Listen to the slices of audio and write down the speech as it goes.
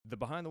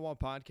Behind the Wall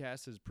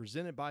podcast is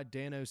presented by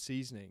Dano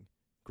Seasoning.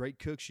 Great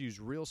cooks use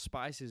real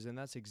spices, and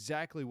that's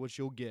exactly what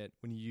you'll get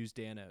when you use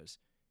Dano's.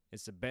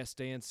 It's the best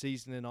Dan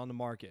seasoning on the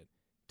market.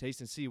 Taste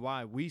and see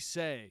why we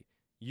say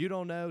you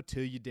don't know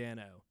till you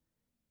Dano.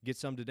 Get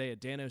some today at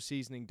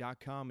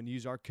danoseasoning.com and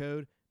use our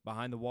code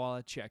Behind the Wall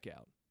at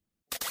checkout.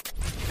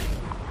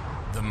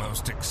 The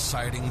most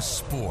exciting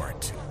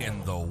sport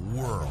in the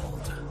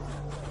world.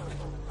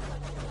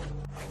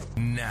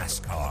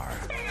 NASCAR.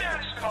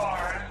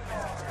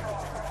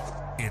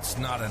 It's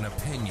not an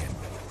opinion,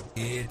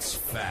 it's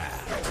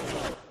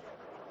fact.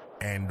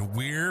 And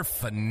we're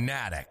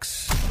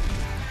fanatics.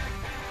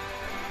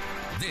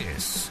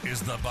 This is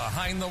the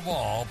Behind the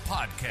Wall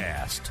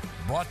podcast,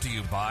 brought to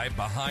you by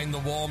Behind the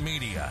Wall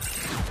Media.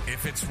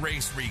 If it's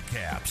race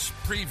recaps,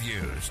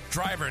 previews,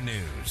 driver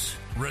news,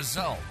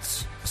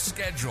 results,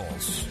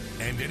 schedules,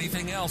 and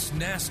anything else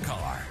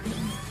NASCAR,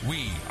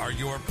 we are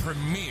your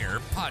premier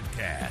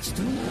podcast.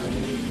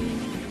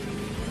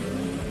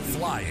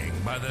 Flying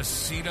by the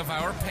seat of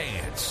our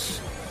pants.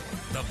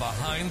 The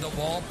Behind the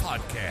Wall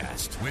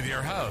podcast with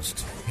your host,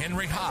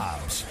 Henry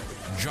Hobbs,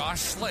 Josh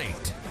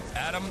Slate,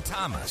 Adam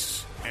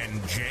Thomas,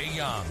 and Jay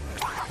Young.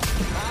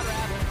 I'd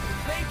rather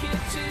fake it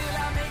till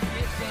I make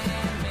it than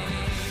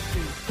make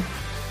it.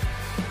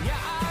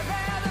 Yeah, I'd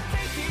rather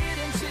fake it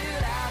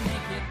until I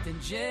make it than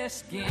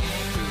just get it.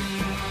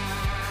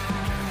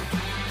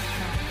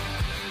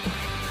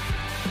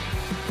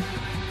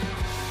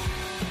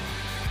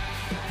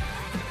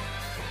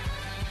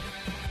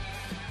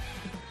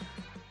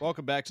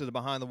 Welcome back to the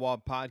Behind the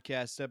Wall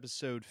podcast,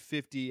 episode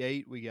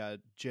 58. We got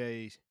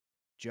Jay,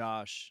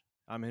 Josh.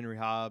 I'm Henry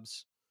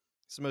Hobbs.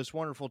 It's the most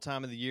wonderful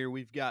time of the year.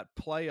 We've got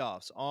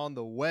playoffs on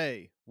the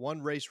way.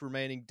 One race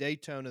remaining,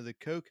 Daytona, the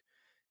Coke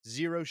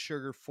Zero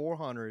Sugar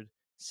 400,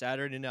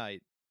 Saturday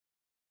night.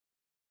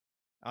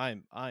 I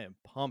am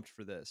pumped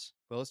for this.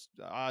 But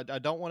I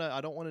don't want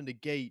to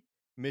negate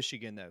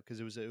Michigan though, because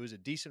it was a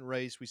decent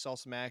race. We saw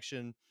some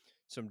action,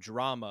 some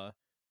drama,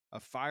 a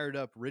fired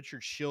up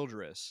Richard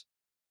Childress,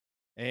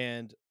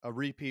 and a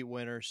repeat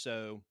winner.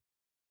 So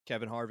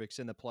Kevin Harvick's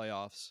in the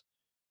playoffs.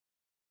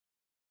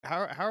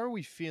 How are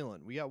we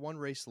feeling? We got one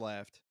race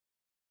left.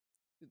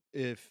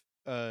 If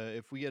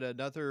we get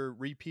another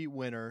repeat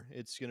winner,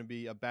 it's going to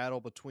be a battle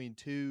between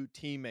two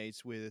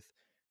teammates with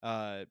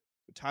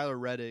Tyler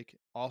Reddick,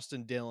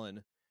 Austin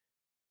Dillon.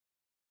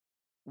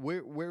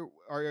 Where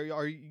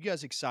are you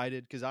guys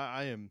excited? Because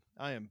I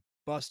am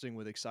busting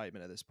with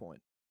excitement at this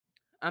point.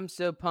 I'm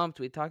so pumped.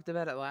 We talked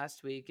about it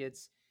last week.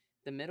 It's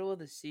the middle of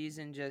the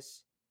season.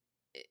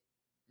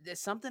 There's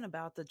something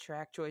about the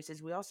track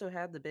choices. We also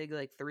had the big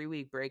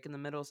 3-week break in the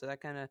middle, so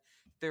that kind of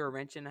threw a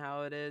wrench in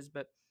how it is.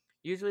 But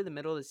usually the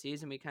middle of the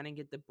season, we kind of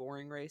get the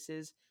boring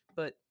races,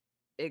 but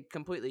it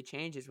completely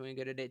changes when we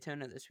go to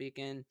Daytona this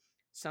weekend.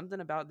 Something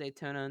about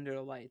Daytona under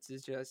the lights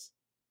is just,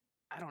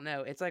 I don't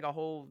know. It's like a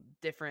whole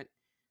different.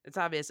 It's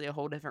obviously a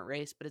whole different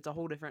race, but it's a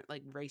whole different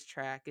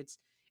racetrack.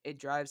 It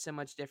drives so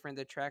much different.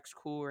 The track's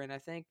cooler, and I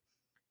think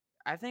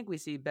we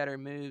see better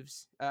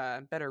moves,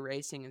 better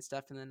racing and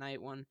stuff in the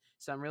night one.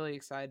 So I'm really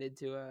excited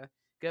to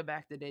go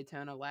back to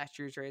Daytona. Last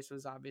year's race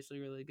was obviously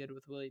really good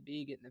with Willie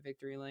B getting the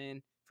victory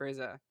lane for his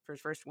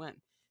first win.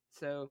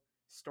 So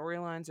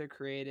storylines are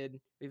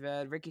created. We've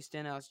had Ricky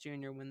Stenhouse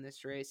Jr. win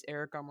this race,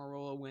 Eric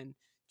Almirola win,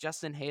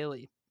 Justin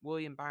Haley,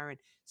 William Byron.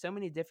 So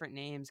many different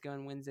names go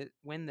and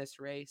win this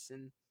race,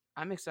 and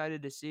I'm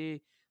excited to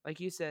see. Like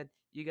you said,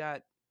 you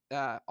got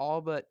all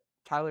but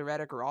Tyler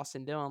Reddick or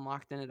Austin Dillon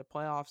locked into the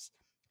playoffs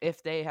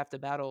if they have to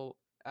battle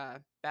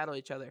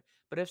each other.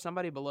 But if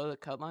somebody below the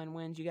cut line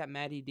wins, you got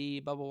Matty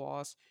D, Bubba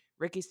Wallace,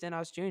 Ricky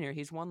Stenhouse Jr.,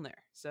 he's won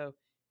there. So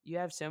you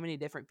have so many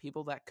different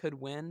people that could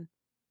win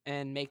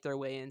and make their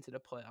way into the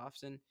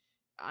playoffs. And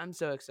I'm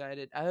so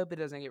excited. I hope it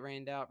doesn't get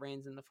rained out.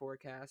 Rain's in the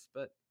forecast,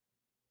 but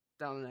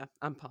I don't know.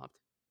 I'm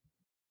pumped.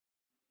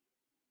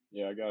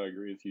 Yeah, I got to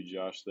agree with you,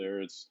 Josh,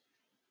 there. It's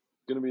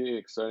going to be an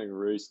exciting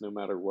race no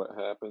matter what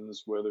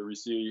happens, whether we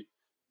see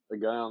a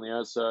guy on the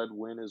outside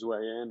win his way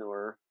in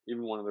or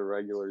even one of the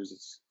regulars.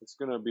 It's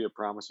going to be a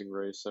promising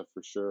race, that's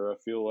for sure. I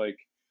feel like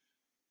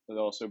it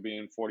also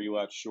being 40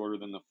 laps shorter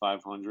than the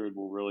 500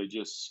 will really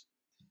just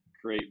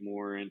create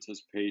more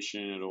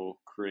anticipation. It'll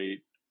create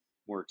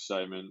more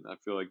excitement. I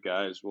feel like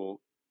guys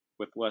will,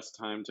 with less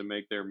time to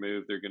make their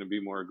move, they're going to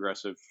be more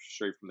aggressive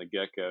straight from the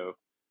get-go,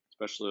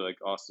 especially like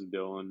Austin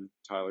Dillon,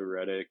 Tyler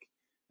Reddick,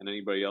 and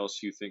anybody else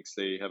who thinks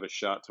they have a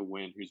shot to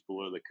win who's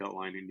below the cut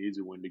line, who needs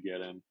a win to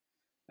get in.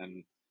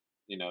 And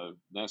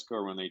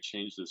NASCAR, when they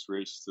changed this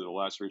race to the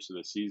last race of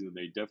the season,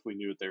 they definitely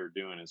knew what they were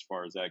doing as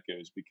far as that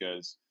goes,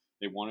 because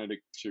they wanted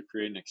to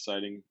create an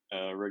exciting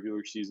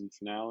regular season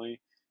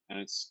finale, and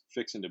it's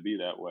fixing to be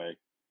that way.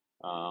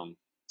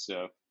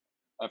 So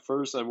at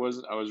first I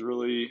was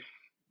really,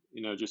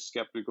 just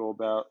skeptical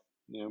about,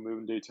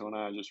 moving Daytona.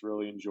 I just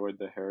really enjoyed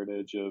the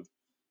heritage of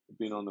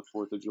being on the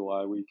 4th of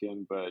July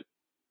weekend, but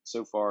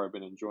so far I've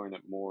been enjoying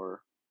it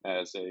more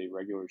as a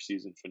regular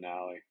season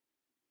finale.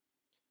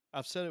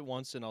 I've said it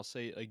once and I'll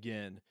say it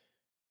again.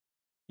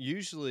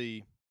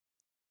 Usually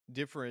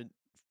different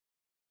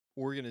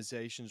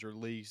organizations or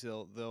leagues,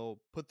 they'll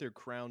put their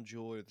crown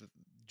jewel or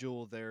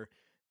jewel their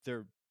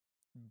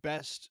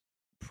best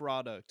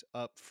product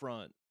up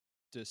front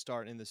to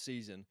start in the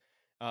season.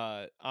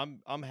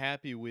 I'm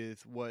happy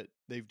with what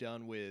they've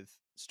done with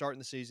starting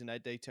the season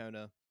at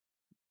Daytona,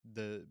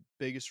 the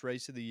biggest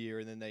race of the year,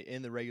 and then they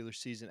end the regular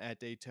season at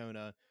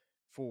Daytona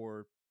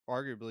for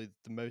arguably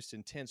the most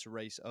intense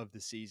race of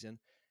the season.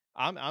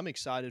 I'm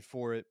excited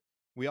for it.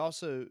 We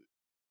also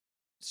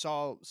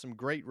saw some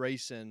great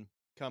racing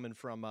coming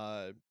from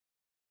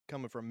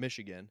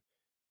Michigan.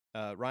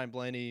 Ryan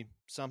Blaney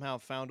somehow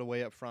found a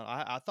way up front.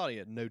 I thought he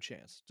had no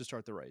chance to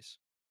start the race.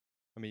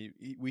 I mean,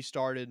 they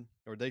started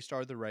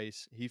the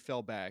race. He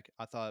fell back.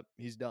 I thought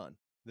he's done.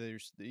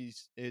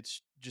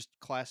 It's just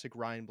classic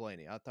Ryan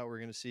Blaney. I thought we were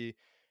going to see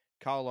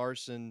Kyle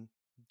Larson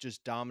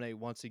just dominate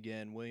once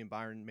again. William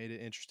Byron made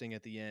it interesting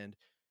at the end,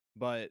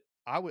 but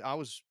I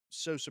was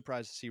so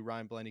surprised to see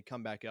Ryan Blaney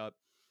come back up.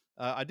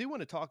 I do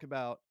want to talk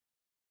about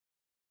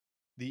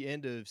the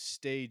end of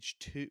stage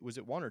 2. Was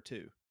it 1 or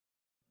 2?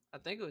 I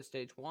think it was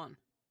stage 1.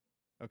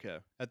 Okay,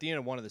 at the end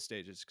of one of the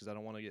stages, because I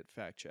don't want to get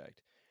fact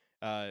checked.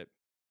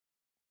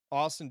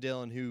 Austin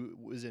Dillon, who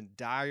was in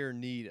dire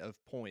need of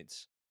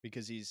points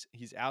because he's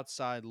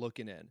outside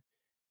looking in,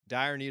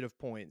 dire need of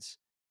points.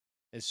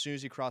 As soon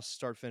as he crosses the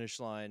start finish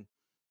line,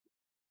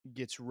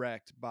 gets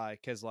wrecked by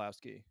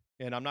Keselowski.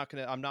 And I'm not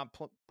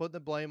putting the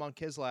blame on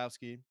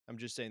Keselowski. I'm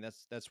just saying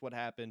that's what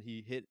happened.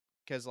 He hit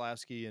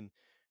Keselowski and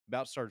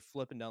about started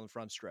flipping down the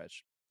front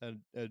stretch. A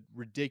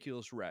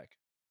ridiculous wreck.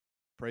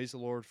 Praise the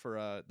Lord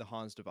for the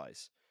Hans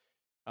device.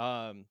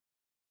 I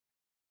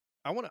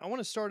want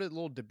to start a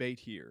little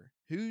debate here.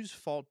 Whose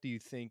fault do you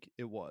think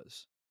it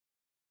was?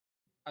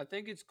 I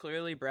think it's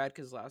clearly Brad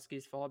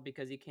Keselowski's fault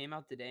because he came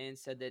out today and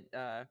said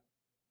that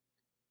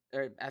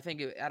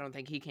I don't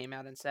think he came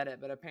out and said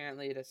it, but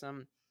apparently to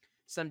some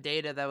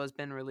data that was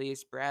been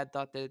released, Brad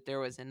thought that there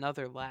was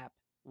another lap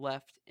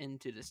left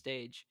into the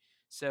stage.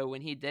 So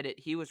when he did it,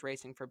 he was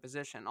racing for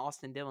position.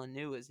 Austin Dillon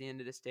knew it was the end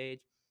of the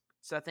stage.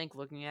 So I think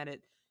looking at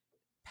it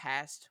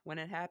past when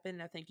it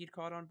happened, I think you'd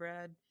call it on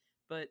Brad.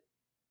 But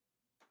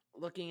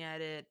looking at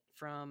it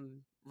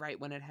from right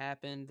when it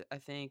happened, I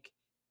think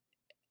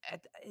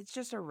it's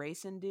just a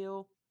racing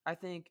deal. I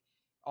think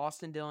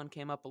Austin Dillon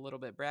came up a little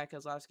bit. Brad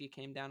Keselowski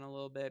came down a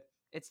little bit.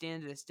 It's the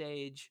end of the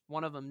stage.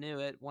 One of them knew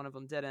it. One of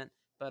them didn't.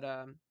 But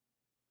I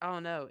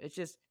don't know. It's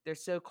just they're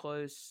so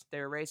close.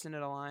 They're racing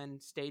at a line.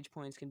 Stage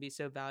points can be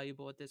so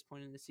valuable at this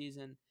point in the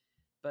season.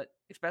 But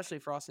especially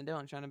for Austin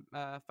Dillon trying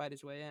to fight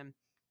his way in.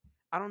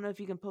 I don't know if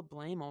you can put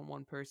blame on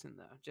one person,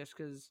 though, just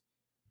because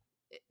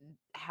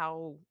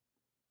how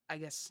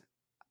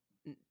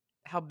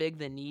big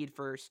the need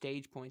for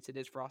stage points it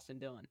is for Austin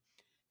Dillon.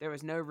 There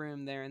was no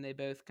room there, and they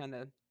both kind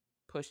of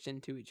pushed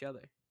into each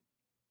other.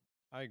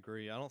 I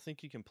agree. I don't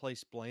think you can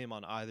place blame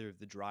on either of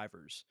the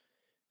drivers.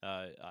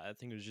 I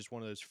think it was just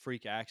one of those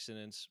freak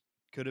accidents.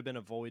 Could have been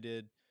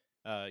avoided.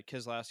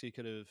 Keselowski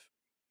could have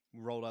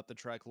rolled up the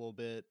track a little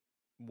bit,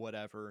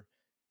 whatever.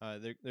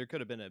 There could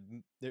have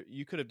been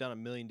you could have done a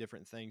million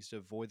different things to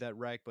avoid that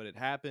wreck, but it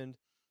happened.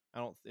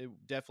 It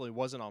definitely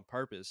wasn't on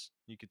purpose.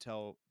 You could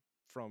tell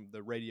from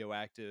the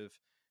radioactive.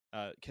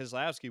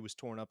 Keselowski was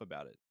torn up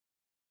about it,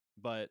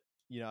 but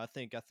I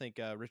think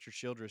Richard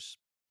Childress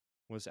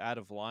was out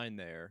of line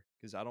there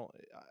because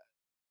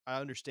I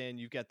understand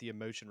you've got the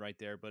emotion right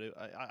there, but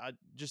I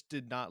just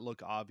did not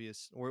look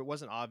obvious, or it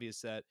wasn't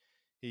obvious that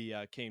he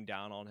came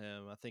down on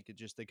him. I think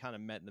they kind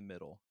of met in the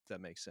middle, if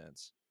that makes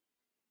sense.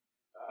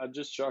 I'd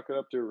just chalk it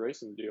up to a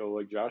racing deal,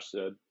 like Josh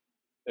said.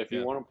 If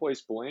you want to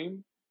place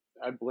blame,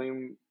 I'd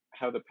blame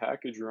how the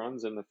package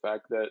runs and the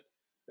fact that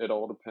it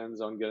all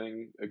depends on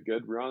getting a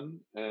good run.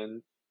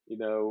 And,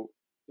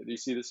 you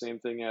see the same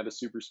thing at a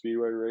super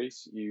speedway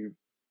race. You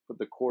put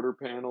the quarter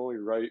panel,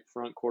 your right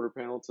front quarter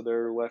panel to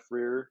their left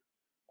rear,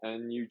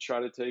 and you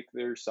try to take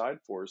their side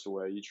force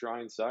away. You try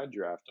and side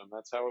draft them.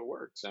 That's how it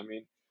works. I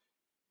mean,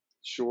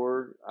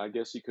 sure, I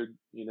guess you could,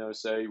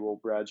 say, well,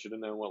 Brad should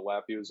have known what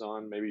lap he was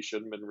on. Maybe he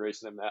shouldn't have been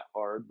racing him that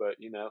hard. But,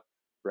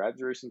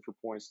 Brad's racing for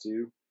points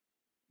too.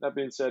 That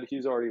being said,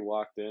 he's already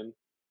locked in,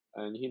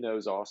 and he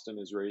knows Austin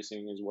is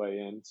racing his way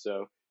in.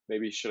 So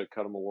maybe he should have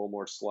cut him a little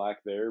more slack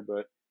there.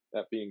 But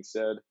that being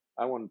said,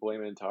 I wouldn't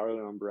blame it entirely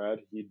on Brad.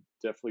 He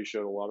definitely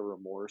showed a lot of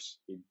remorse.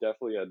 He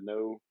definitely had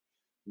no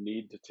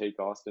need to take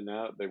Austin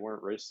out. They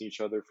weren't racing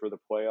each other for the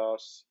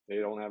playoffs. They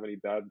don't have any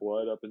bad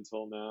blood up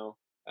until now.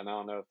 And I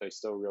don't know if they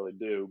still really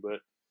do, but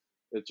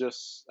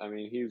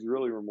he was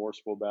really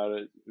remorseful about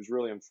it. It was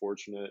really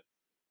unfortunate.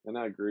 And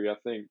I agree. I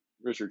think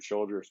Richard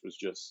Childress was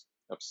just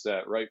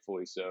upset,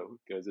 rightfully so,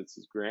 because it's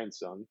his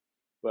grandson.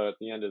 But at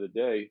the end of the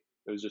day,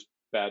 it was just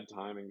bad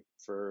timing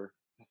to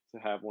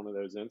have one of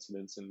those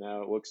incidents. And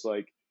now it looks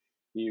like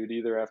he would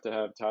either have to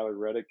have Tyler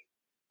Reddick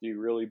do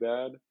really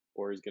bad,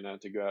 or he's going to have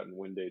to go out and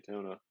win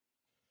Daytona.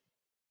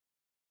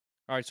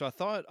 All right, so I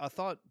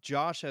thought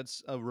Josh had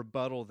a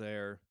rebuttal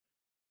there,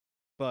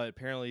 but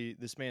apparently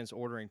this man's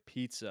ordering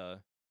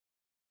pizza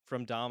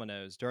from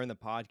Domino's during the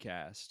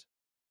podcast.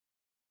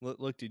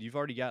 Look, dude, you've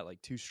already got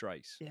like 2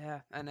 strikes.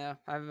 Yeah, I know.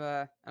 I'm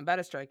about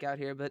to strike out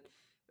here, but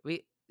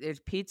there's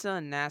pizza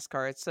and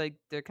NASCAR. It's like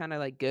they're kind of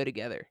like go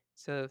together.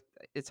 So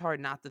it's hard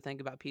not to think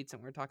about pizza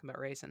when we're talking about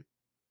racing.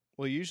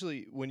 Well,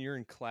 usually when you're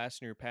in class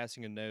and you're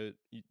passing a note,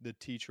 the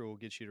teacher will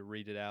get you to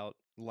read it out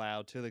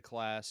loud to the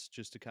class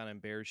just to kind of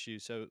embarrass you.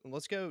 So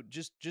let's go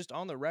just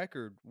on the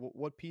record.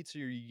 What pizza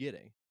are you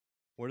getting?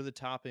 What are the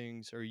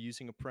toppings? Are you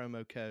using a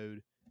promo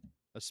code,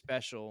 a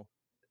special?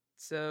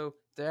 So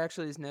there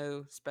actually is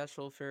no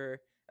special for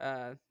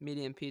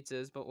medium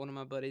pizzas, but one of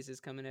my buddies is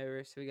coming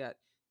over, so we got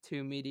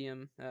 2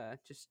 medium,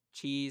 just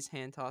cheese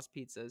hand tossed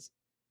pizzas.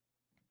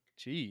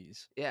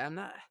 Cheese. Yeah, I'm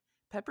not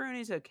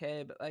pepperoni's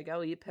okay, but like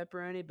I'll eat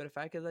pepperoni, but if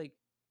I could like,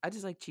 I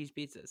just like cheese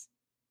pizzas,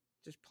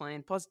 just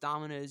plain. Plus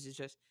Domino's is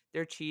just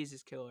their cheese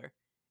is killer.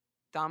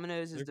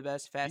 Domino's is Their the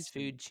best fast pizza.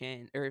 food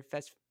chain or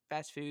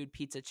fast food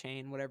pizza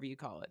chain, whatever you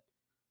call it.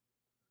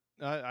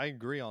 I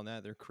agree on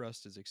that. Their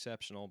crust is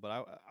exceptional,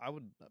 but I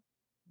would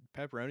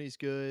pepperoni's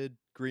good.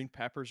 Green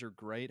peppers are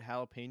great.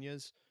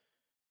 Jalapenos.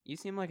 You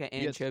seem like an You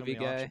get so anchovy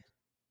many guy. options.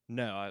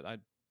 No, I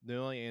the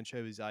only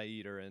anchovies I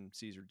eat are in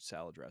Caesar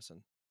salad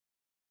dressing.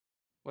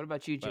 What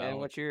about you, But I Jay? don't.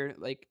 What's your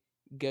like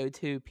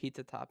go-to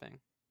pizza topping?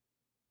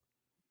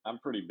 I'm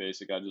pretty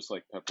basic. I just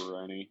like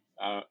pepperoni.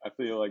 I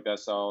feel like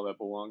that's all that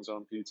belongs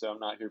on pizza. I'm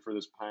not here for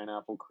this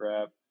pineapple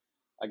crap.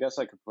 I guess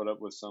I could put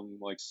up with some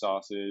like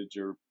sausage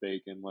or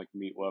bacon, like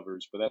meat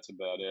lovers, but that's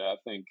about it. I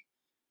think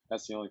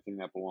that's the only thing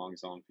that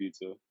belongs on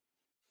pizza.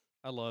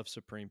 I love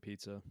supreme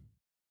pizza.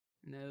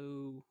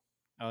 No.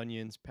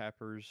 Onions,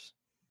 peppers.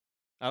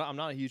 I'm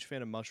not a huge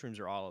fan of mushrooms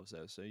or olives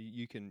though, so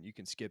you can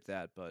skip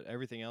that. But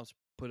everything else,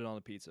 put it on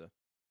the pizza.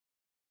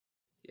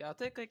 Yeah, I'll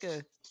take like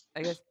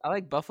I guess I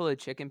like buffalo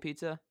chicken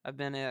pizza. I've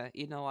been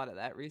eating a lot of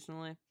that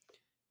recently,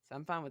 so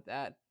I'm fine with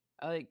that.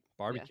 Yeah,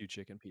 Barbecue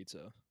chicken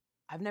pizza.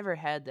 I've never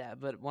had that,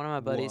 but one of my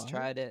buddies What?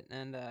 tried it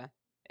and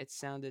it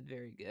sounded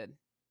very good.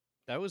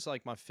 That was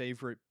like my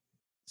favorite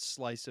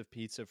slice of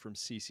pizza from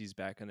Cece's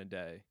back in the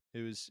day.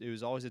 It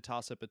was always a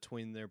toss up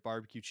between their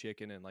barbecue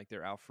chicken and like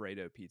their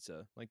Alfredo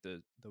pizza, like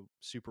the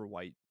super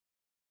white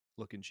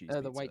looking cheese The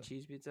pizza. white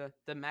cheese pizza,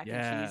 the mac and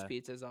cheese Yeah.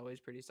 pizza is always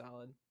pretty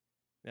solid.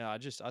 Yeah, I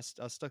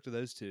stuck to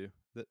those two.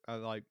 That I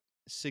like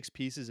 6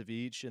 pieces of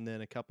each, and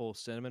then a couple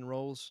cinnamon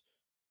rolls.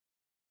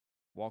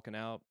 Walking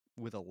out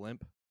with a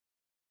limp.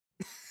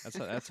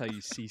 That's how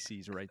you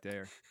Cece's right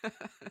there.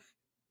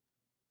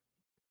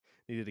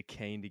 Needed a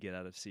cane to get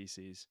out of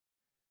Cece's.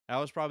 That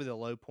was probably the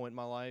low point in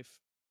my life.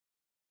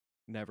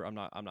 Never. I'm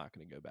not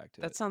going to go back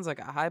to That it. sounds like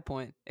a high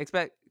point.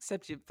 Except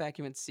the fact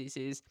you went to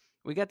CC's.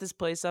 We got this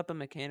place up in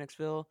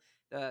Mechanicsville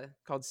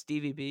called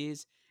Stevie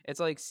B's. It's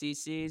like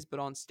CC's, but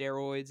on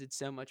steroids. It's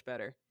so much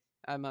better.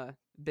 I'm a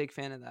big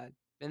fan of that.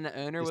 And the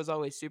owner Is- was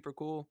always super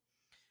cool.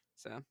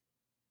 So,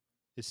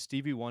 Is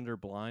Stevie Wonder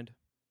blind?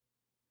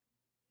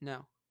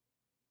 no.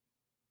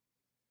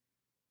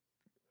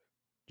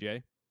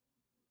 Jay?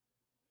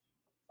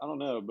 I don't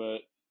know, but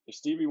if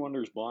Stevie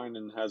Wonder's blind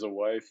and has a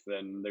wife,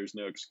 then there's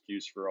no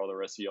excuse for all the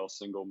rest of y'all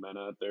single men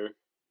out there.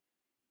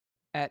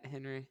 At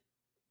Henry.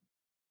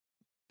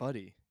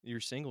 Buddy, you're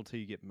single till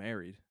you get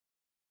married.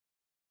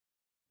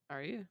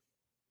 Are you?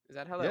 Is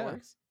that how that Yeah.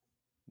 works?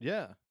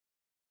 Yeah.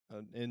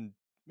 In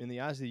the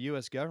eyes of the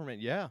U.S.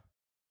 government, yeah.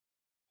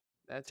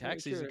 That's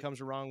Tax very season true.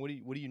 comes around. What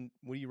do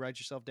you write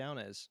yourself down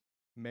as?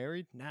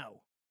 Married?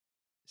 No.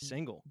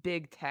 Single.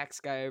 Big tax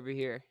guy over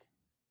here.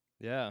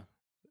 Yeah.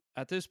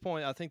 At this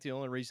point, I think the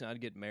only reason I'd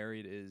get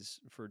married is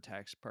for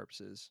tax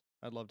purposes.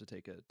 I'd love to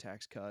take a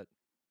tax cut.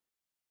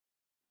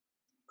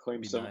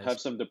 Claim Be some, nice. have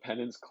some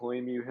dependents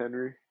claim you,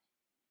 Henry.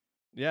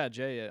 Yeah,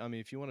 Jay, I mean,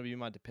 if you want to be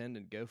my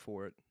dependent, go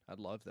for it. I'd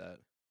love that.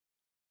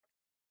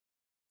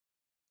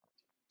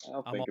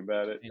 I'll I'm think all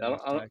about it. paying I those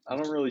don't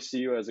taxes. really see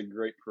you as a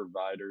great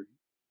provider.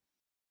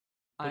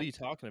 What are I- you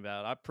talking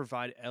about? I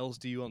provide L's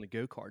to you on the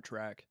go-kart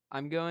track.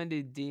 I'm going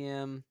to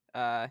DM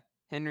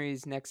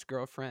Henry's next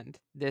girlfriend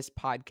this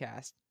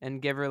podcast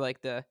and give her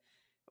like the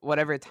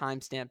whatever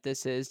timestamp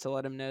this is to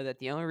let him know that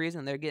the only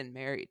reason they're getting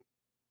married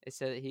is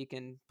so that he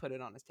can put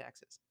it on his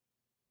taxes.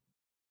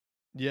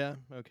 Yeah,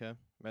 okay.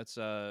 That's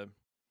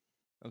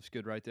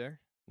good right there.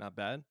 Not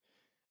bad.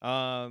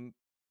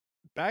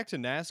 Back to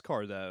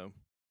NASCAR though.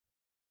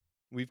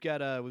 We've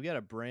got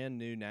a brand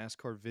new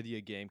NASCAR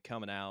video game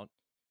coming out.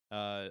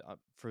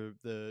 For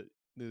the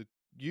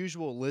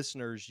usual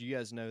listeners, you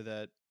guys know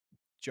that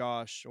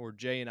Josh or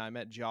Jay and I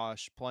met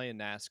Josh playing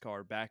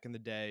NASCAR back in the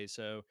day.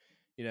 So,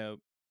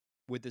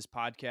 with this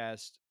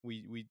podcast,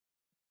 we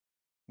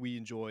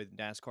enjoy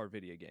NASCAR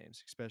video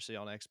games, especially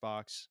on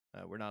Xbox.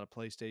 We're not a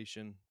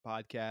PlayStation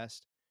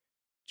podcast.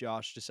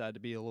 Josh decided to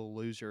be a little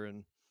loser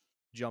and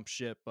jump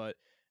ship, but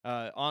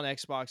on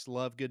Xbox,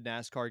 love good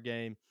NASCAR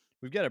game.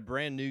 We've got a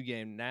brand new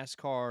game,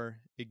 NASCAR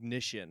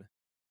Ignition,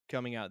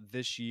 coming out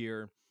this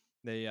year.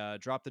 They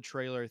dropped the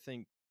trailer, I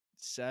think,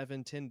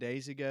 7-10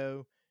 days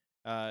ago.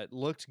 It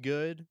looked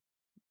good.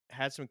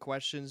 Had some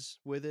questions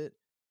with it,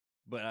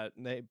 but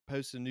they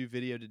posted a new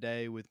video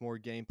today with more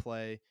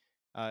gameplay.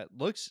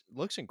 Looks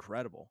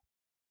incredible.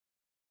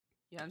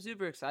 Yeah, I'm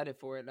super excited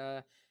for it.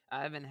 I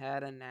haven't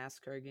had a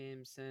NASCAR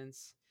game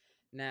since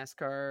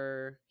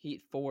NASCAR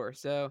Heat 4.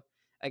 So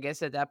I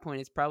guess at that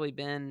point, it's probably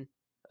been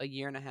a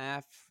year and a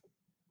half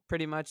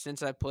pretty much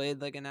since I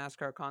played like a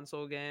NASCAR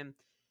console game.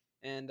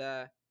 And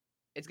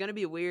it's going to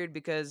be weird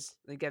because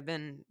like I've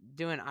been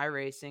doing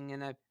iRacing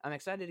and I'm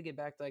excited to get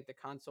back to like the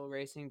console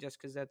racing just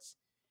because that's,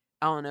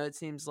 I don't know, it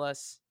seems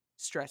less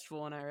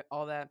stressful and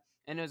all that.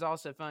 And it was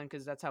also fun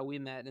because that's how we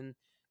met in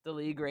the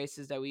league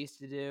races that we used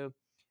to do.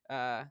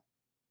 Uh,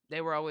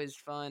 they were always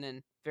fun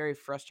and very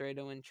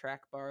frustrated when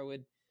Track Bar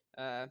would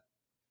uh,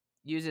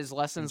 use his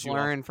lessons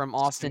learned from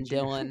Austin send you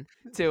Dillon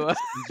to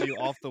send you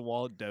off the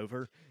wall at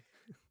Dover.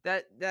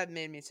 that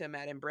made me so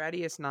mad. And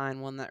Bradius 9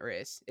 won that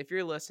race. If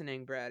you're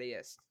listening,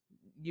 Bradius,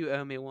 you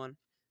owe me one.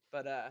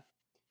 But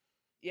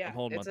yeah, I'm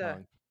holding my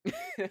tongue.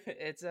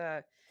 it's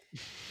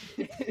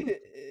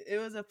it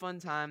was a fun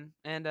time.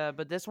 And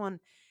but this one,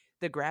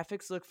 the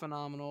graphics look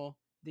phenomenal.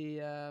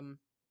 The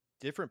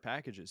Different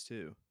packages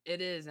too.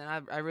 It is, and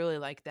I really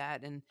like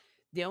that. And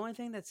the only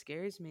thing that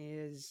scares me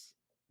is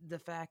the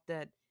fact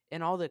that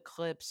in all the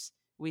clips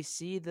we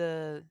see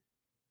the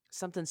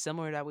something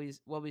similar that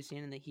what we've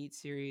seen in the Heat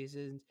series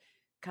is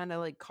kind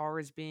of like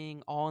cars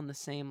being all in the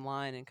same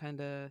line and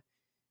kind of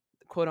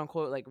quote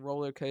unquote like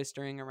roller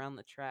coastering around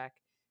the track,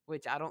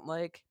 which I don't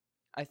like.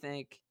 I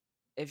think,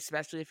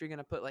 especially if you're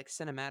gonna put like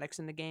cinematics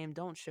in the game,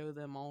 don't show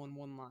them all in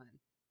one line.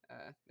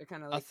 It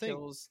kind of I like think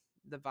kills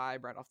the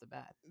vibe right off the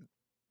bat.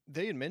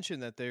 they had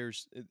mentioned that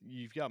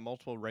you've got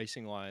multiple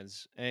racing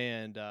lines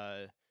and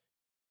the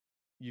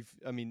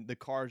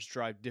cars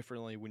drive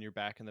differently when you're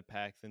back in the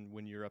pack than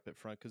when you're up at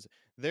front because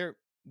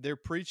they're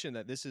preaching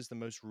that this is the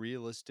most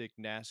realistic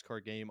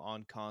NASCAR game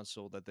on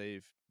console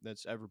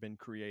that's ever been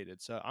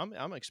created. So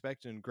I'm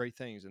expecting great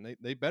things, and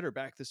they better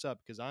back this up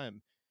because I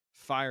am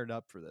fired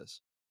up for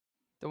this.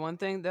 The one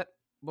thing that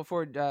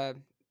before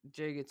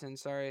Jay gets in,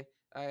 sorry,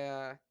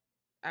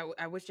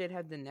 I wish they'd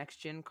had the next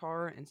gen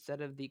car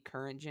instead of the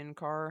current gen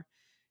car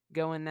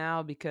going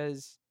now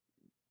because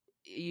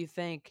you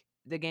think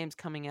the game's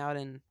coming out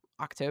in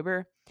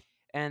October,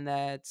 and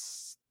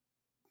that's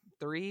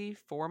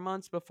 3-4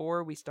 months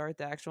before we start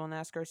the actual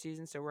NASCAR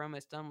season. So we're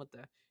almost done with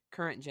the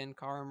current gen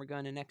car, and we're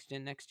going to next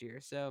gen next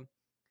year. So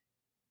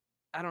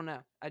I don't know.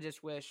 I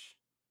just wish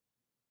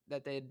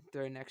that they'd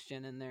throw next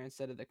gen in there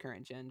instead of the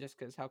current gen, just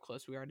because how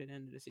close we are to the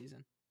end of the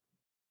season.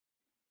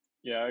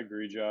 Yeah, I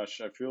agree,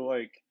 Josh. I feel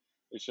like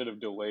they should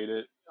have delayed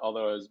it.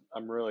 Although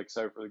I'm really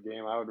excited for the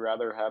game, I would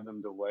rather have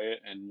them delay it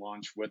and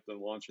launch with the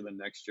launch of the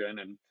next gen,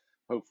 and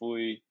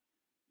hopefully,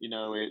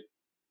 it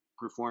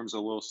performs a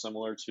little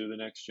similar to the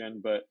next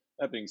gen. But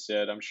that being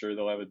said, I'm sure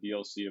they'll have a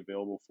DLC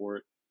available for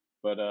it.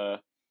 But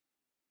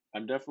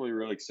I'm definitely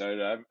really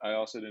excited. I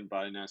also didn't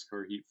buy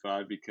NASCAR Heat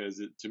 5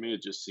 because to me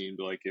it just seemed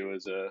like it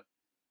was a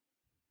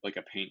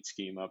paint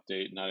scheme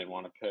update, and I didn't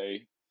want to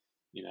pay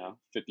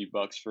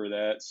 $50 for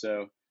that.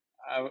 So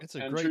It's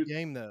a great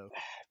game though.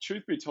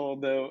 Truth be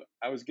told, though,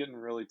 I was getting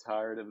really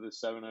tired of the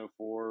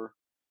 704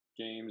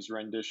 games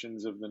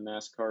renditions of the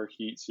NASCAR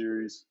Heat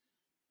series.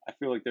 I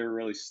feel like they were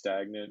really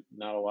stagnant.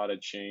 Not a lot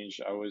had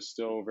changed. I was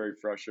still very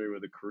frustrated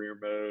with the career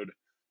mode.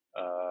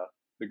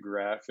 The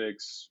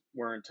graphics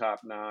weren't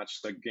top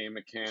notch. The game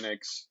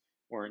mechanics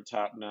weren't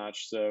top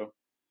notch. So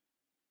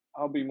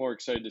I'll be more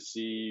excited to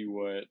see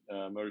what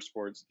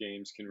motorsports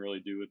games can really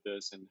do with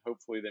this, and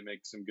hopefully they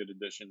make some good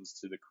additions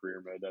to the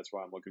career mode. That's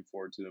why I'm looking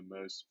forward to the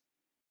most.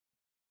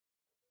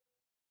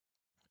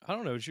 I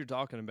don't know what you're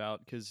talking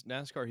about because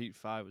NASCAR Heat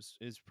 5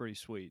 is pretty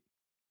sweet.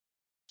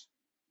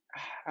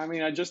 I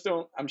mean, I just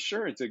don't. I'm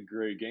sure it's a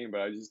great game,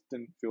 but I just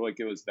didn't feel like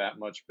it was that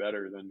much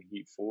better than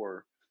Heat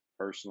 4.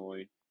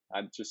 Personally,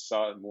 I just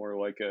saw it more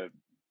like a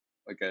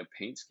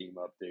paint scheme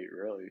update,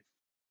 really.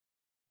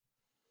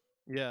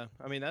 Yeah,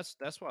 I mean that's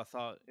what I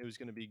thought it was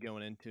going to be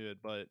going into it,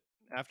 but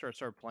after I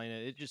started playing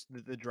it, it just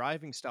the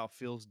driving style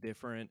feels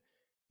different.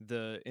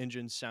 The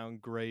engines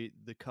sound great,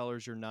 the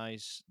colors are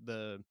nice,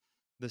 the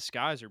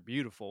skies are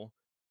beautiful.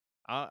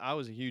 I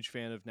was a huge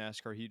fan of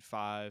NASCAR Heat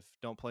 5.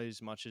 Don't play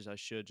as much as I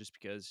should just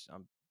because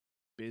I'm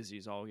busy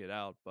as all get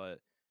out, but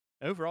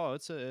overall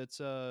it's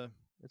a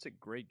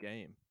great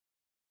game.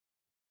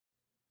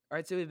 All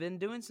right, so we've been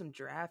doing some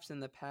drafts in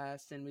the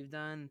past, and we've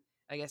done,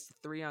 I guess,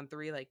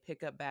 3-on-3 like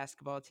pickup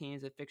basketball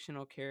teams of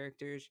fictional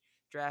characters,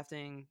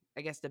 drafting,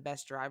 I guess, the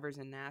best drivers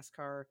in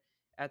NASCAR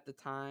at the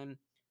time.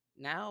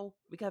 Now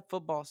we got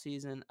football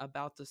season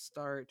about to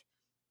start.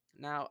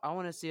 Now I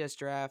want to see us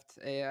draft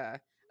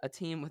a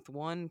team with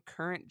one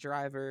current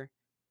driver,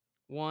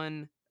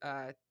 one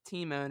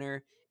team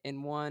owner,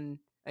 and one,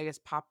 I guess,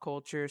 pop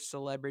culture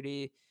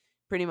celebrity.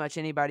 Pretty much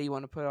anybody you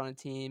want to put on a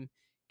team,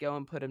 go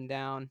and put them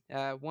down.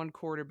 One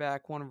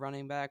quarterback, one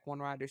running back, one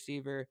wide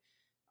receiver.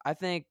 I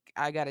think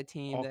I got a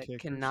team All that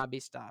kickers. cannot be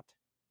stopped.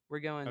 We're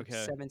going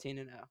Okay.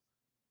 17-0.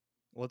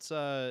 Let's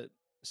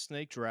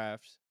snake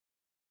draft.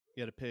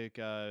 You got to pick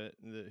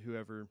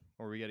whoever,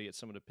 or we got to get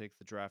someone to pick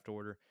the draft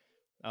order.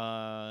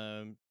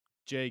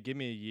 Jay, give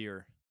me a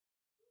year.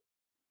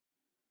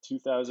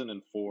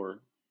 2004.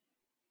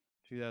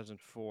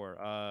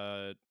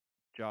 2004.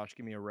 Josh,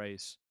 give me a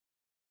race.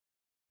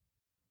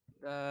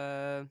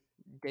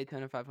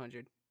 Daytona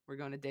 500. We're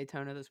going to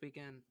Daytona this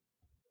weekend.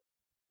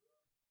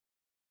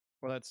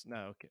 Well,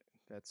 okay.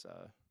 That's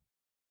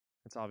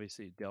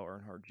obviously Dale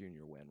Earnhardt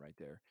Jr. win right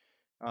there.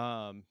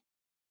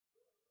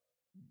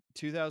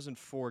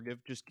 2004. Give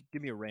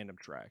me a random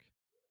track.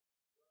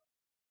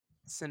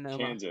 Sonoma.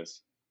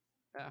 Kansas.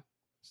 Yeah.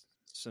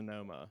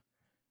 Sonoma.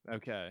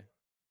 Okay.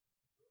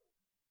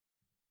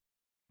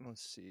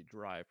 Let's see.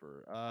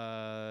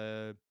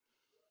 Driver.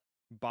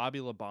 Bobby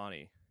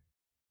Labonte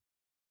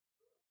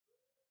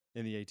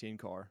in the 18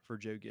 car for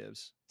Joe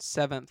Gibbs.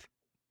 7th.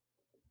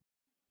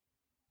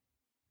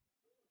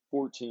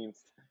 14th.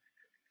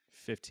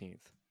 15th.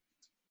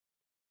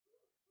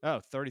 Oh,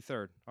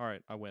 33rd. All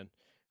right, I win.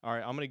 All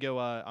right, I'm gonna go.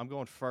 I'm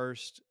going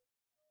first.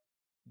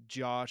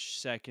 Josh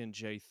second.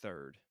 Jay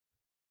third.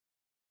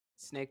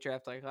 Snake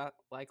draft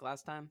like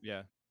last time.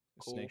 Yeah.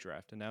 Cool. Snake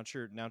draft. Announce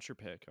your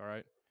pick. All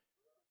right.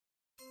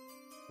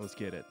 Let's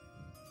get it.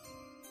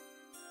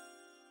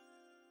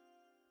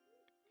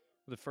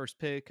 The first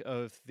pick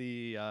of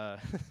the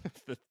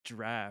the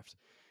draft.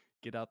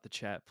 Get out the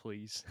chat,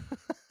 please.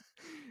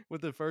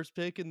 With the first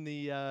pick in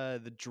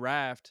the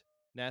draft,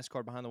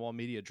 NASCAR Behind the Wall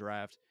Media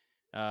draft,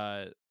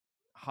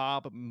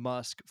 Hob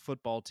Musk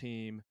football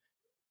team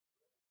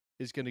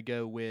is going to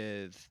go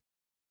with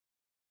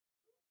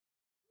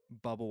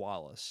Bubba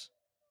Wallace,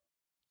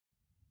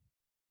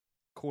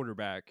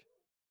 quarterback,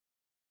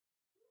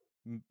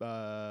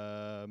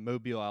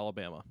 Mobile,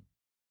 Alabama.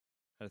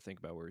 How to think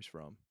about where he's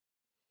from.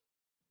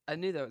 I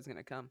knew that was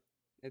gonna come.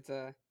 It's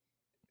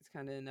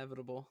kind of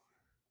inevitable.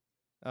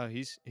 Oh,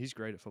 he's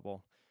great at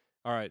football.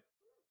 All right,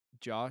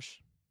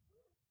 Josh.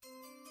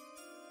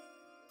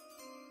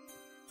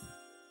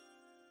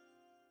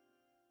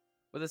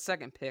 With the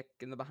second pick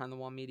in the Behind the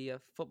Wall Media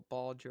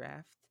football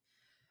draft,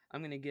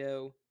 I'm going to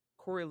go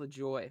Corey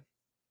LaJoy,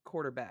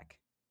 quarterback,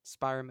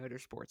 Spire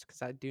Motorsports,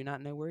 because I do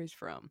not know where he's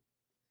from.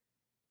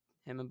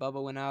 Him and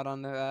Bubba went out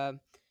on the,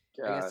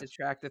 the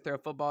track to throw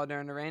football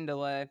during the rain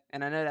delay,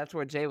 and I know that's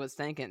what Jay was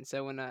thinking.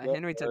 So when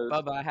Henry took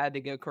Bubba, I had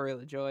to go Corey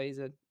LaJoy. He's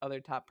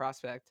another top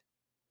prospect.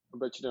 I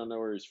bet you don't know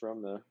where he's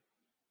from, though.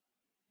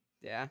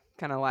 Yeah,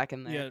 kind of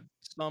lacking there. Yeah,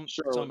 some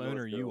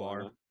owner you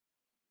are.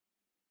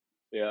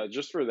 Yeah,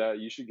 just for that,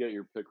 you should get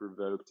your pick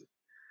revoked.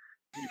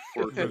 You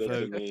forfeit it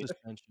to me.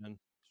 Suspension.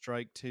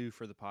 Strike 2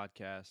 for the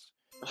podcast.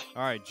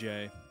 All right,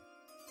 Jay.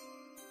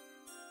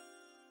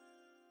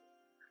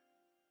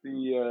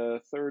 The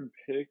third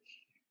pick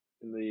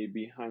in the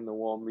Behind the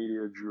Wall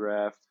Media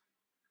draft,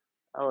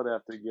 I would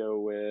have to go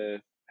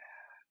with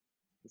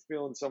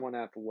feeling someone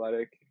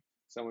athletic,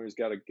 someone who's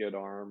got a good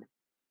arm.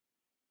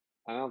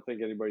 I don't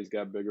think anybody's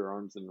got bigger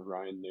arms than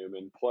Ryan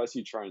Newman. Plus,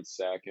 you try and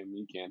sack him,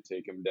 you can't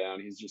take him down.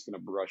 He's just going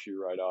to brush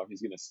you right off.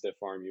 He's going to stiff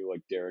arm you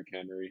like Derrick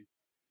Henry.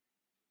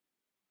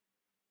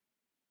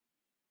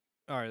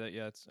 All right,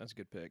 that's a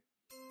good pick.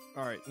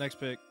 All right, next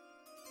pick.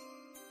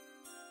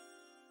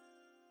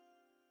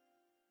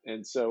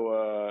 And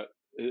so,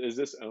 is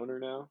this owner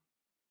now?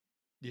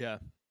 Yeah.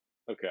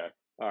 Okay.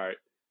 All right.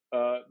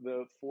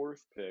 The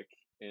fourth pick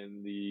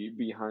in the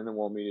Behind the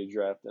Wall Media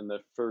draft and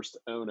the first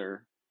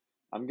owner,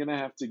 I'm going to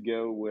have to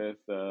go with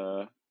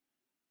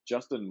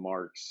Justin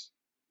Marks.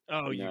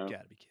 Oh, you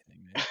got to be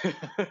kidding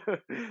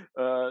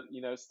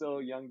me. Still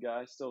a young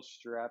guy, still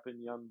strapping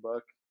young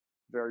buck,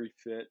 very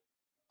fit.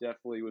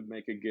 Definitely would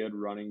make a good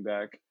running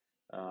back.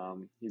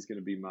 He's going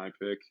to be my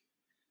pick.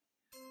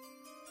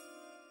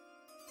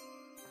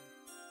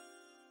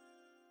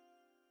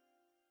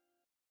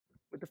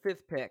 With the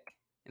fifth pick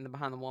in the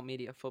Behind the Wall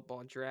Media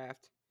football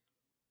draft,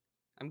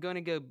 I'm going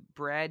to go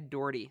Brad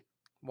Daugherty,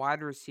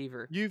 wide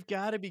receiver. You've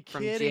got to be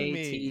from kidding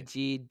me.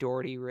 JTG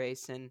Daugherty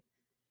Racing.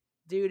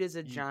 Dude is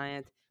a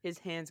giant. His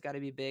hands got to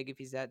be big if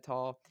he's that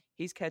tall.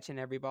 He's catching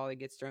every ball that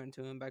gets thrown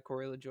to him by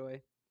Corey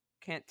LaJoy.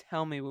 Can't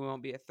tell me we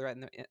won't be a threat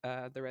in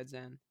the red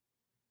zone.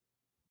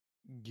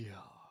 Yeah,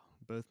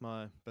 both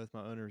my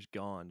owners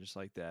gone just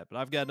like that. But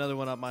I've got another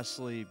one up my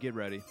sleeve. Get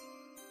ready.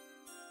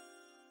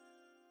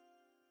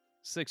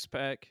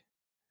 6-pack.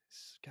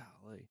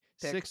 Golly.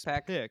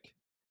 Pack.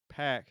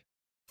 Pack.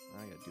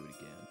 I got to do it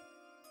again.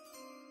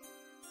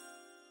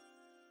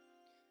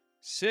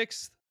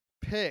 6th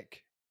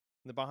pick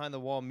in the Behind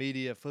the Wall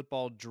Media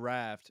football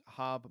draft.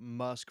 Hob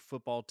Musk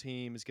football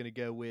team is going to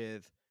go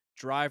with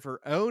driver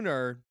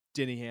owner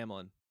Denny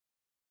Hamlin.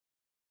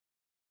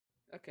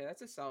 Okay,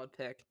 that's a solid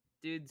pick.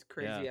 Dude's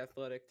crazy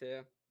athletic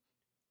too.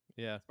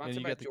 Yeah, Sponsored and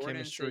you by got the Jordan,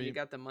 chemistry. so you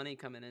got the money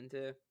coming in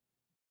too.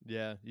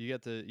 Yeah, you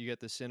got the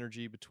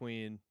synergy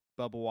between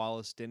Bubba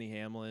Wallace, Denny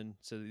Hamlin.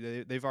 So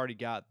they've already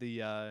got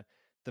the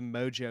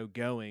mojo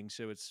going.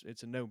 So it's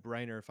a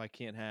no-brainer if I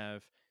can't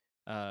have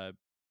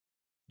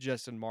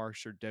Justin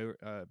Marks or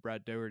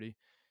Brad Daugherty.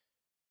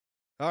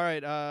 All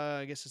right,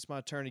 I guess it's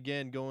my turn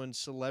again. Going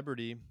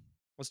celebrity.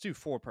 Let's do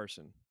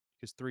 4-person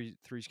because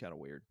three's kind of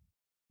weird.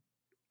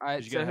 All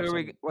right, so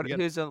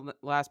who's the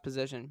last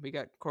position? We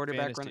got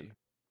quarterback. Fantasy.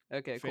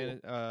 Okay, cool.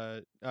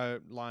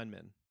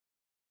 Lineman.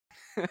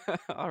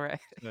 All right.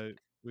 So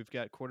we've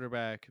got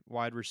quarterback,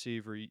 wide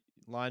receiver,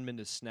 lineman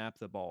to snap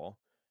the ball,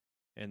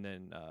 and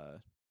then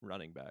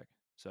running back.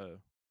 So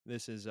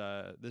this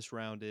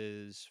round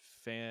is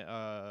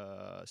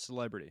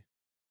celebrity.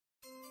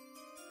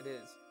 It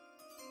is.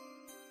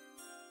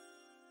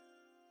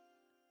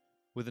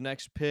 With the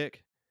next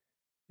pick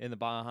in the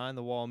Behind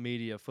the Wall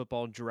Media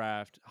football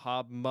draft,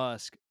 Hob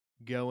Musk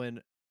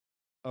going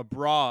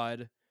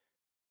abroad.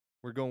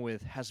 We're going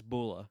with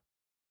Hasbulla,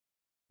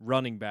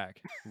 running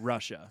back,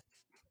 Russia.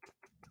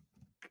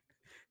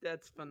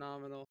 That's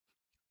phenomenal.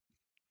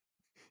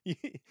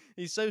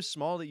 He's so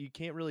small that you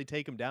can't really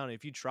take him down.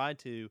 If you try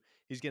to,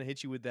 he's going to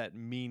hit you with that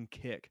mean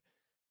kick.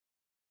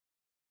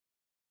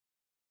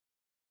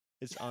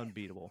 It's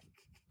unbeatable.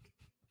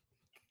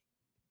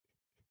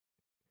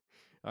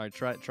 All right,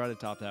 try to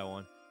top that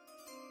one.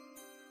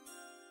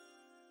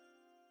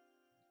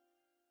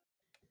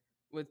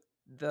 With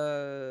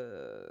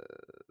the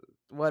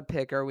what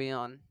pick are we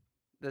on?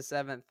 The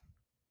 7th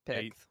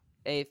pick.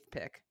 Eighth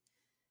pick.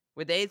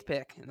 With the 8th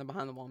pick in the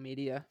Behind the Wall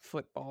Media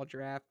football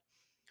draft.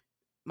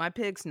 My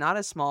pick's not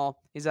as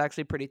small. He's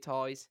actually pretty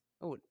tall.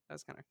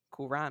 That's kind of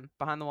cool rhyme.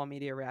 Behind the Wall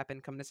Media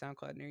rapping, come to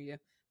SoundCloud near you.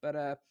 But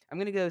I'm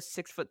gonna go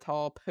 6 foot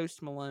tall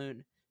Post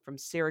Malone from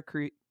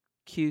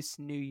Syracuse,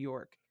 New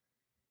York.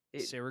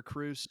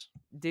 Syracuse.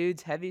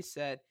 Dude's heavy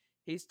set.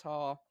 He's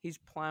tall. He's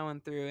plowing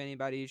through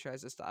anybody who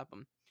tries to stop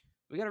him.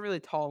 We got a really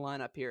tall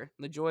lineup here.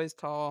 LaJoy's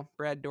tall.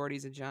 Brad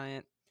Doherty's a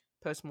giant.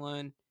 Post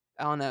Malone,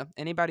 I don't know.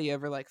 Anybody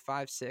over like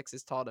 5'6"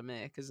 is tall to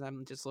me because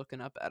I'm just looking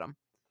up at him.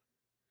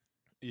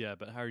 Yeah,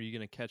 but how are you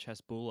going to catch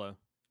Hasbulla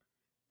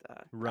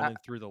running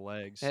through the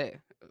legs?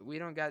 Hey, we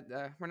don't got.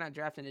 We're not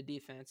drafting a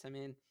defense. I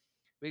mean,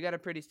 we got a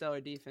pretty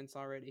stellar defense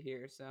already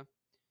here, so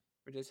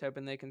we're just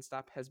hoping they can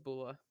stop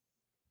Hasbulla.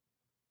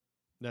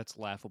 That's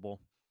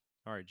laughable.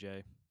 All right,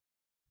 Jay.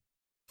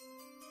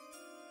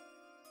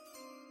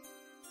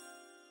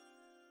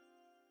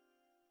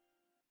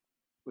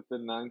 With the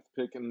 9th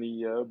pick in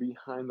the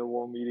Behind the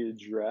Wall Media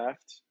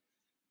draft,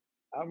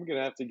 I'm going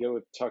to have to go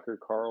with Tucker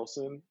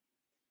Carlson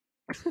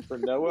for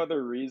no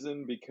other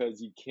reason because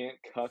you can't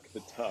cuck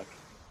the tuck.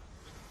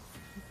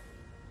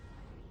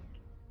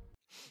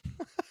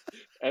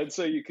 And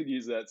so you could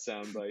use that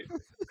soundbite.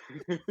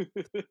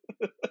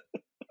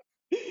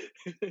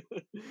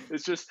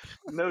 It's just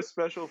no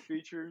special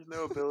features,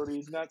 no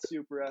abilities, not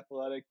super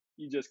athletic.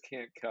 You just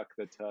can't cuck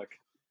the tuck.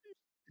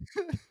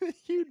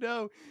 You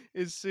know,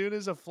 as soon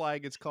as a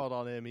flag gets called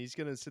on him, he's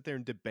going to sit there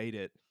and debate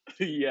it.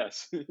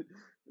 Yes.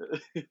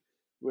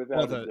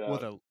 Without a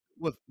doubt.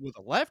 With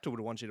a left, I would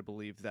want you to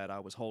believe that I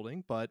was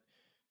holding, but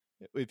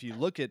if you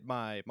look at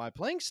my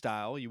playing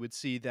style, you would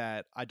see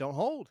that I don't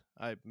hold.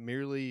 I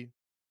merely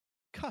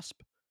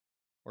cusp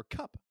or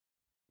cup.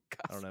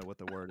 Cusp. I don't know what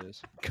the word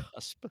is.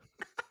 Cusp.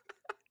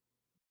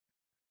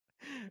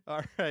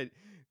 All right,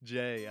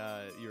 Jay,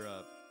 you're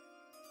up.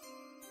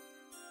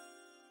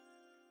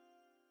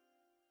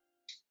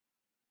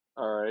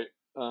 All right.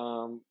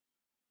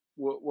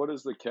 What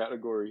is the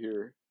category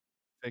here?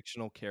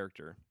 Fictional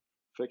character.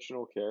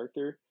 Fictional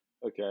character?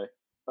 Okay.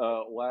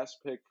 Last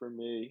pick for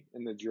me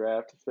in the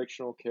draft,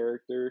 fictional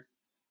character.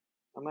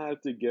 I'm gonna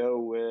have to go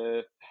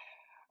with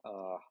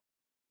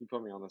you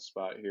put me on the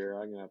spot here.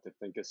 I'm gonna have to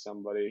think of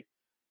somebody.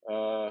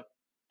 We'll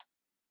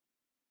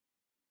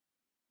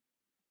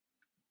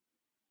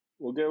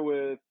go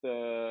with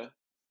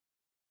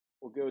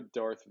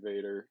Darth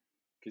Vader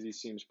because he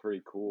seems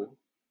pretty cool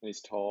and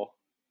he's tall.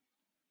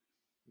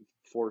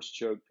 Force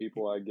choke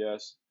people, I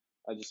guess.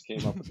 I just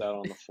came up with that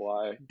on the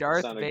fly.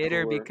 Darth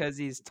Vader cooler. Because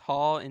he's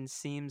tall and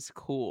seems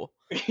cool.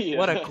 Yeah.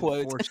 What a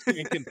quote!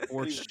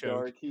 He's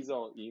dark. He's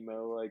all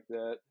emo like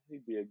that.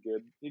 He'd be a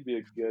good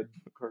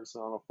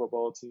person on a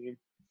football team.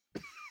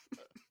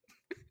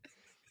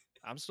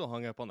 I'm still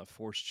hung up on the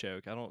force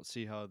choke. I don't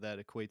see how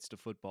that equates to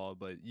football,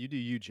 but you do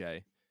you,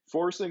 Jay.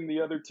 Forcing the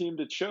other team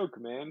to choke,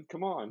 man.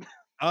 Come on.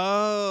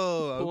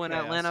 Oh, okay. Pulling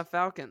Atlanta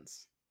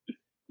Falcons.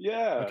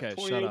 Yeah. Okay,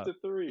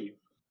 28-3.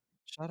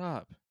 Shut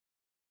up.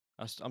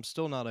 I'm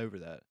still not over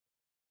that. At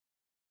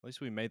least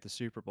we made the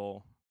Super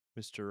Bowl,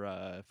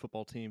 Mr.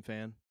 Football team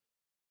fan.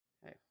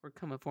 Hey, we're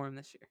coming for him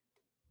this year.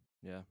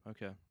 Yeah,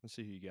 okay. Let's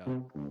see who you got.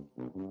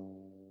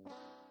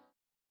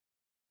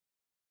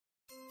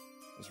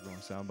 That's a wrong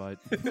soundbite.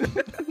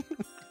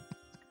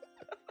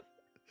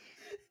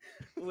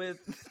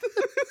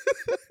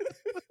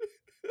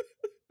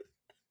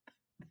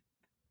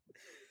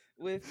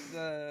 With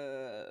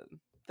the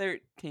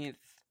 13th,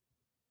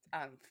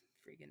 I don't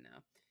freaking know.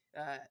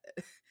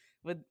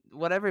 With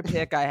whatever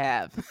pick I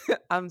have,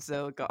 I'm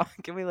so gone.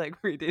 Can we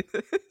redo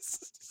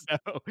this? No,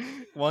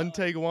 one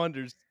take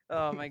wonders.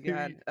 Oh my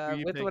god!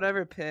 With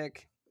whatever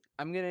pick,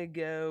 I'm gonna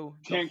go.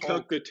 Can't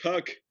cuck the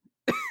tuck.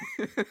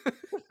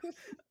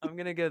 I'm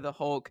gonna go the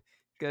Hulk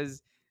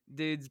because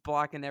dude's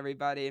blocking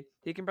everybody.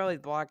 He can probably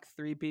block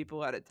 3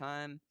 people at a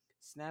time.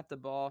 Snap the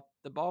ball.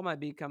 The ball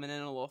might be coming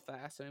in a little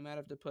fast, so we might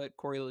have to put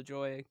Corey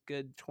LaJoy a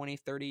good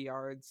 20-30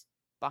 yards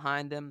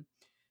behind him.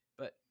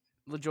 But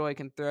LaJoy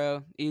can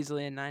throw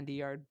easily a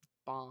 90-yard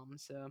bomb,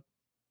 so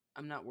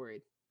I'm not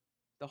worried.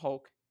 The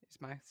Hulk He's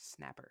my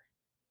snapper.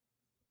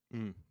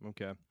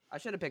 Okay. I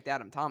should have picked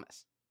Adam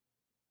Thomas.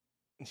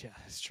 Yeah,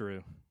 it's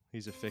true.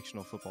 He's a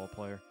fictional football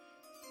player.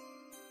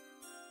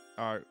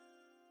 All right.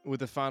 With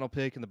the final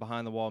pick in the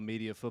Behind the Wall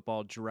Media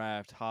Football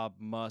Draft, Hob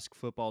Musk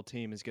football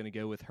team is going to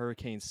go with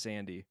Hurricane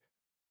Sandy.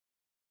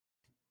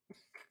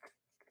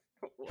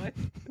 What?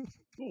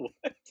 What?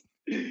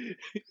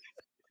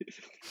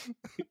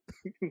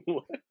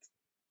 What?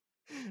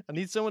 I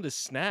need someone to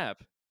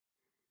snap.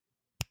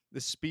 The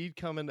speed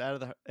coming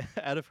out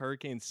of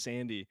Hurricane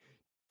Sandy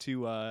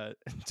to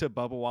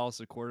Bubba Wallace,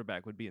 the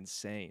quarterback, would be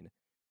insane.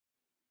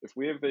 If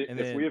we have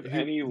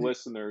any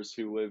listeners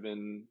who live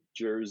in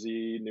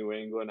Jersey, New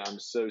England, I'm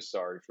so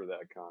sorry for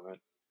that comment.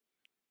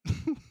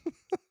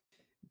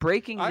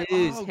 Breaking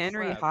news,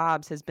 Henry crap.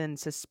 Hobbs has been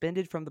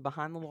suspended from the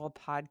Behind the Wall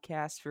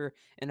podcast for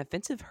an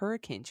offensive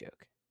hurricane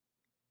joke.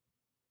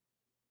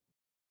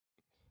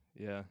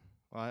 Yeah.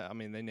 Well, I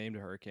mean, they named a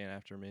hurricane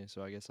after me,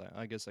 so I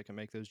guess I can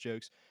make those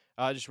jokes.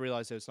 I just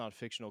realized that it's not a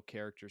fictional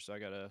character, so I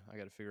gotta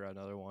figure out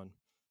another one.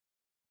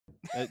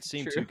 It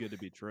seemed True. too good to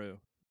be true.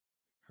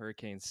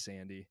 Hurricane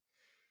Sandy.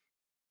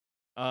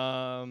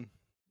 All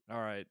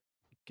right.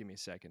 Give me a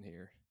second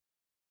here.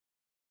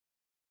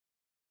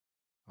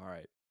 All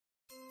right.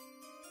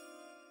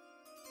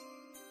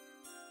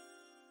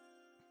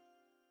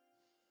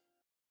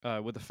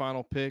 With the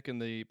final pick in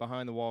the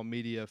Behind the Wall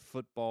Media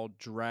Football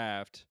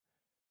Draft,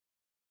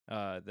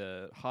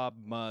 the Hob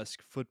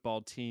Musk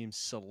football team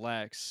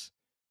selects.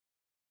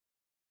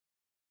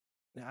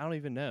 I don't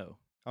even know.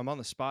 I'm on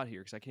the spot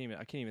here because I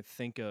can't even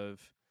think of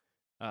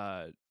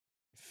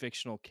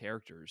fictional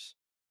characters.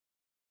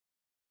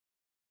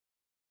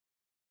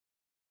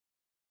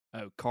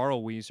 Oh,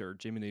 Carl Weezer,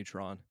 Jimmy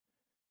Neutron.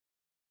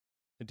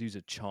 The dude's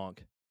a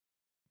chunk.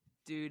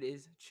 Dude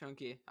is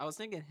chunky. I was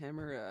thinking him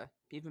or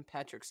even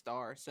Patrick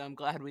Starr, so I'm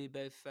glad we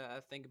both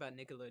think about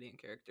Nickelodeon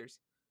characters.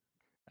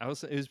 It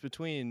was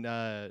between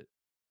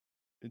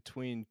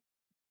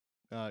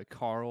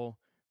Carl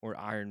or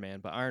Iron Man,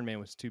 but Iron Man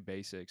was too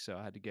basic, so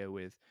I had to go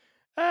with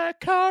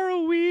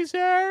Carl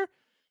Weezer.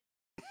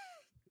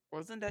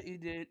 Wasn't that the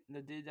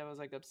dude that was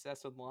like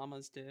obsessed with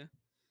llamas too?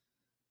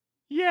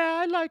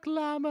 Yeah, I like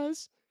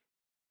llamas.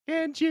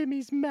 And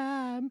Jimmy's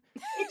mom.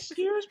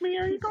 Excuse me,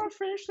 are you gonna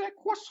finish that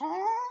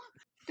croissant?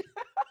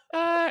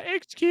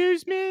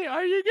 Excuse me,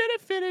 are you gonna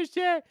finish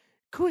that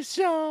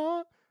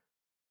croissant?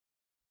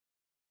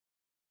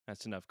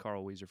 That's enough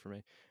Carl Weezer for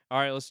me. All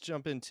right, let's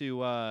jump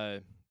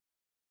into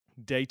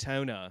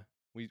Daytona.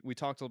 We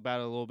talked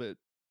about it a little bit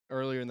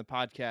earlier in the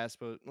podcast,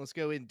 but let's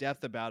go in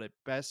depth about it.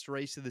 Best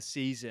race of the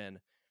season.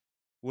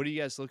 What are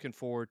you guys looking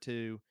forward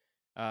to?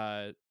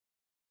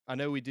 I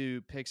know we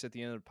do picks at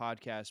the end of the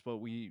podcast, but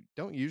I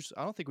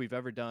don't think we've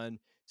ever done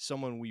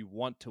someone we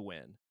want to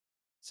win.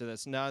 So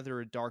that's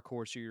neither a dark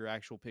horse or your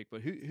actual pick,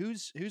 but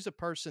who's a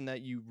person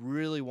that you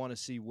really want to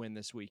see win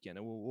this weekend?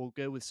 And we'll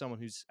go with someone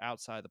who's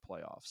outside the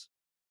playoffs.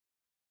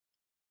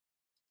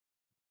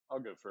 I'll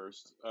go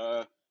first.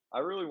 I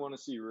really want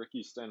to see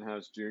Ricky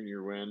Stenhouse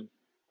Jr. win.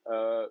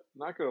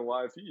 Not gonna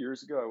lie, a few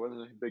years ago I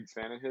wasn't a big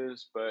fan of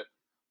his, but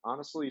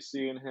honestly,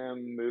 seeing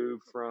him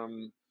move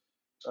from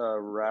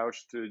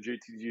Roush to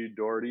JTG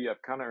Doherty,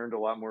 I've kind of earned a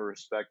lot more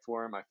respect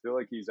for him. I feel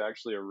like he's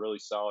actually a really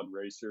solid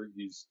racer.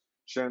 He's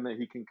shown that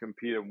he can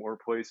compete at more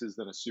places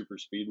than a super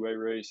speedway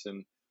race,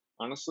 and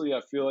honestly,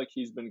 I feel like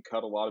he's been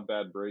cut a lot of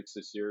bad breaks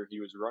this year. He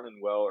was running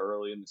well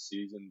early in the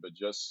season, but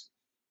just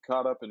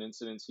caught up in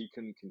incidents he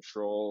couldn't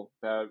control.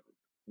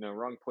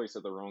 Wrong place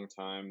at the wrong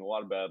time. A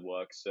lot of bad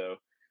luck. So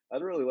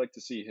I'd really like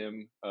to see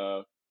him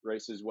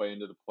race his way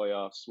into the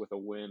playoffs with a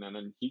win, and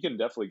then he can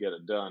definitely get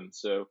it done.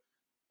 So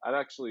I'd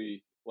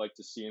actually like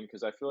to see him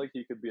because I feel like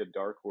he could be a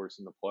dark horse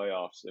in the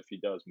playoffs if he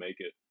does make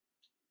it.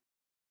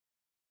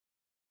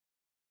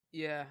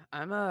 Yeah,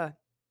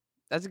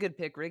 that's a good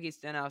pick. Ricky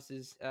Stenhouse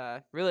is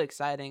really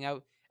exciting.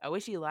 I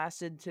wish he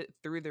lasted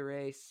through the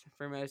race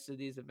for most of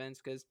these events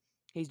because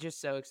he's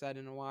just so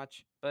exciting to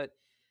watch. But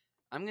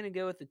I'm going to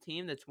go with the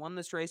team that's won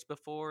this race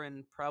before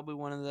and probably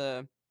one of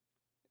the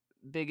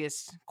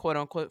biggest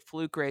quote-unquote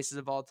fluke races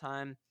of all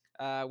time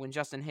when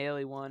Justin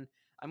Haley won.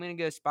 I'm going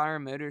to go Spire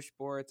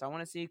Motorsports. I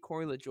want to see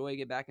Corey LaJoie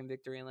get back in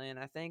victory lane.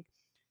 I think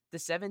the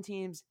 7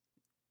 teams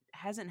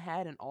hasn't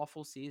had an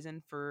awful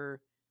season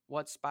for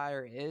what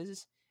Spire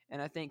is,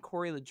 and I think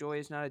Corey LaJoie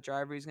is not a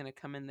driver who's going to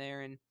come in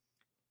there and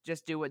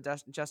just do what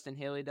Justin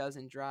Haley does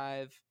and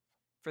drive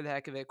for the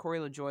heck of it. Corey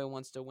LaJoie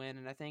wants to win,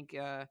 and I think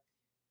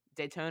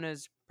Daytona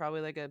is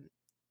probably like a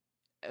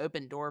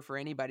open door for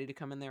anybody to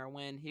come in there and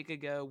win. He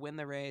could go win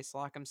the race,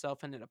 lock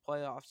himself into the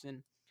playoffs,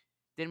 and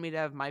then we'd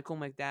have Michael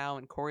McDowell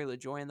and Corey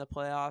LaJoie in the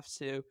playoffs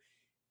who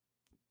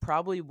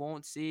probably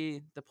won't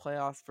see the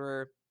playoffs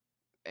for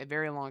a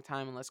very long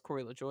time unless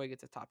Corey LaJoie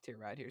gets a top tier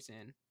ride here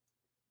soon.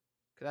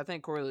 Because I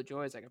think Corey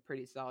LaJoie is like a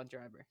pretty solid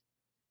driver.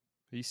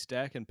 He's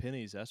stacking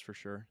pennies, that's for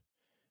sure.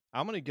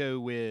 I'm gonna go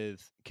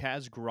with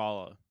Kaz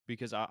Gralla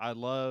because I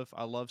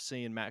love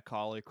seeing Matt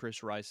Colley,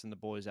 Chris Rice, and the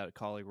boys out at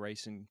Colley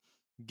Racing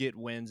get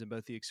wins in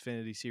both the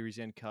Xfinity Series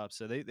and Cup.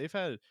 So they've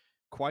had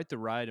quite the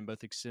ride in both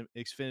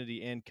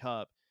Xfinity and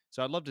Cup.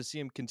 So I'd love to see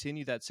him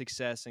continue that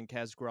success and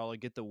Kaz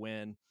get the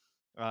win.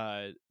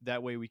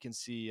 That way we can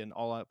see an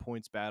all-out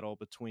points battle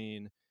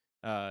between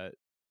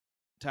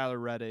Tyler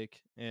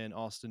Reddick and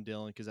Austin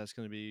Dillon, because that's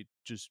going to be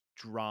just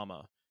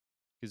drama.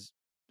 Because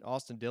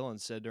Austin Dillon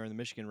said during the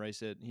Michigan race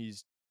that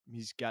he's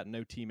got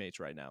no teammates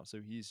right now, so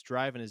he's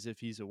driving as if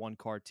he's a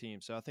one-car team.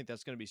 So I think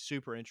that's going to be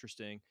super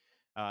interesting.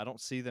 I don't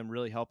see them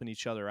really helping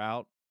each other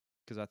out,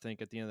 because I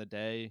think at the end of the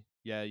day,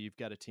 yeah, you've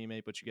got a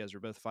teammate, but you guys are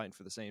both fighting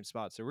for the same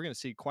spot. So we're going to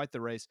see quite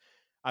the race.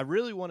 I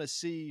really want to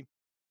see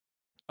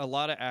a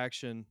lot of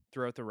action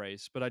throughout the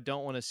race, but I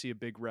don't want to see a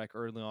big wreck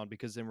early on,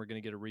 because then we're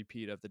going to get a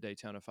repeat of the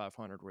Daytona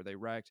 500 where they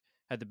wrecked,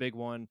 had the big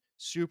one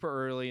super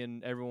early,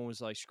 and everyone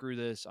was like, screw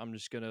this, I'm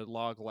just going to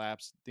log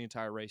laps the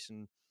entire race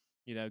and,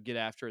 get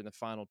after it in the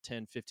final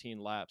 10, 15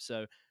 laps.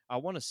 So I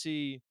want to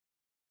see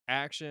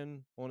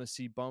action. I want to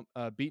see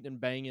beating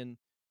and banging,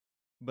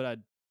 but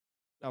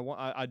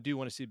I do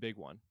want to see a big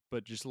one,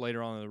 but just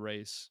later on in the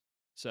race.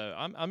 So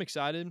I'm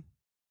excited.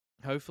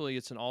 Hopefully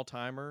it's an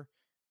all-timer.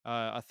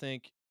 I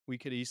think we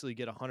could easily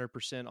get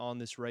 100% on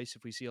this race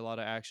if we see a lot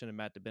of action and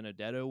Matt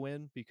DiBenedetto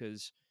win,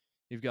 because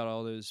you've got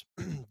all those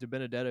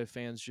DiBenedetto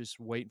fans just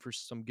waiting for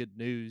some good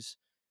news.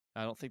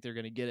 I don't think they're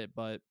going to get it,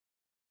 but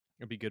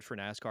it'd be good for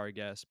NASCAR, I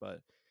guess. But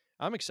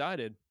I'm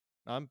excited.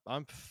 I'm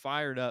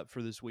fired up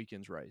for this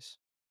weekend's race.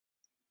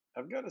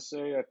 I've got to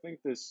say, I think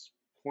this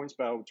points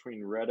battle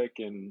between Reddick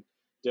and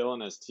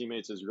Dillon as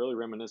teammates is really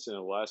reminiscent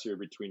of last year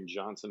between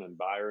Johnson and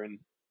Byron.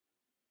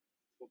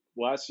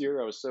 Last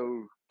year, I was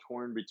so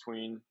torn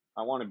between,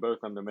 I wanted both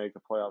of them to make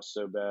the playoffs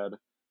so bad.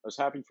 I was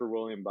happy for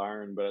William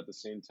Byron, but at the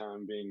same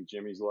time, being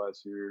Jimmy's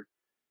last year,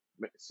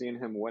 seeing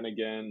him win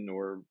again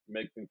or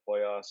make the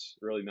playoffs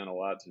really meant a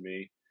lot to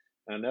me.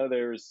 And I know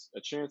there's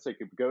a chance they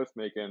could both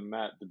make it and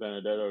Matt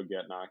DiBenedetto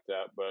get knocked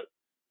out, but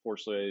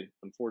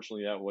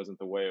unfortunately, that wasn't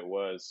the way it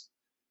was.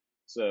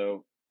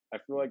 So I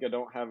feel like I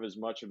don't have as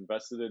much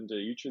invested into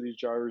each of these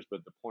drivers,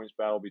 but the points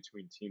battle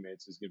between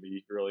teammates is going to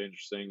be really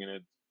interesting, and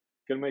it's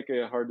going to make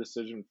a hard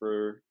decision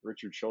for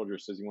Richard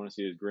Childress. Does he want to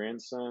see his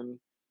grandson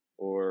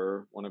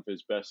or one of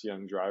his best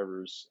young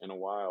drivers in a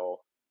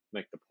while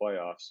make the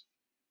playoffs?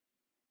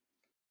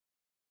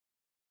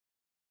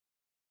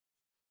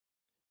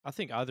 I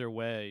think either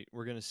way,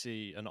 we're going to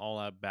see an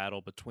all-out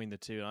battle between the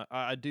two. And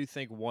I do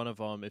think one of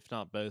them, if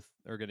not both,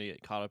 are going to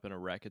get caught up in a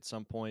wreck at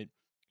some point,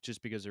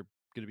 just because they're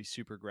going to be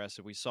super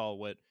aggressive. We saw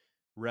what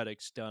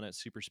Reddick's done at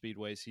super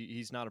speedways.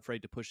 He's not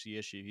afraid to push the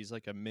issue. He's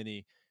like a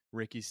mini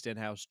Ricky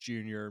Stenhouse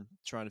Jr.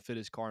 trying to fit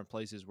his car in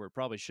places where it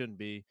probably shouldn't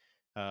be.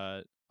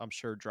 I'm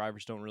sure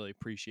drivers don't really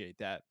appreciate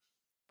that.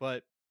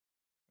 But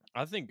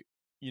I think,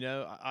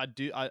 I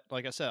do.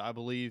 Like I said, I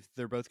believe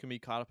they're both going to be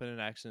caught up in an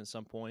accident at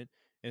some point,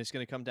 and it's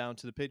going to come down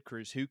to the pit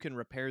crews who can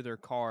repair their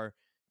car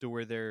to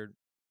where they're,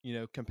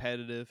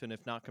 competitive, and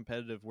if not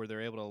competitive, where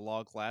they're able to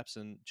log laps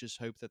and just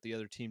hope that the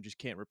other team just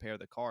can't repair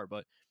the car.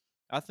 But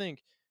I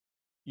think,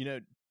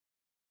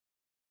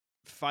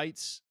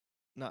 fights,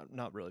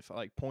 not really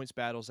like points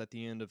battles at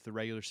the end of the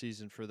regular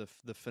season for the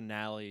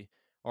finale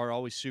are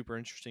always super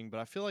interesting.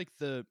 But I feel like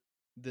the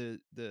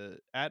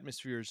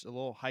atmosphere is a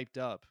little hyped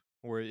up,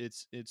 where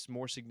it's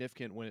more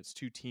significant when it's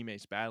two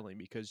teammates battling,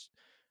 because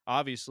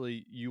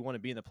obviously you want to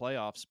be in the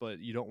playoffs, but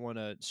you don't want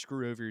to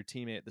screw over your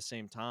teammate at the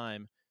same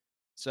time.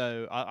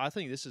 So I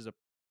think this is a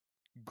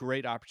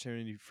great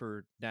opportunity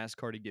for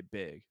NASCAR to get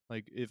big.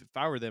 Like if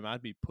I were them,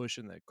 I'd be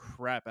pushing the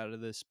crap out of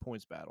this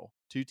points battle.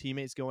 Two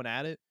teammates going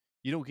at it.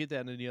 You don't get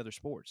that in any other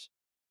sports.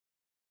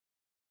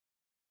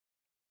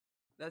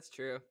 That's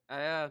true.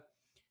 I'd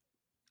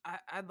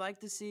like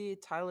to see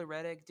Tyler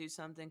Reddick do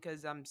something,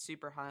 because I'm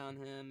super high on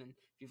him. And if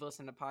you've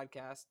listened to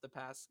podcasts the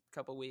past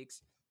couple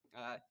weeks,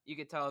 you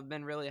could tell I've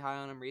been really high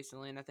on him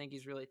recently, and I think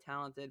he's really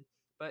talented.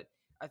 But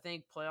I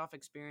think playoff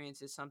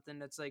experience is something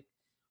that's like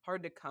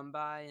hard to come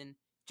by, and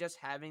just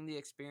having the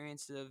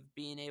experience of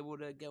being able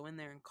to go in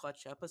there and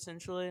clutch up,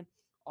 essentially.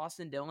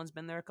 Austin Dillon's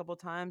been there a couple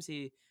times.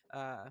 He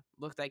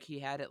looked like he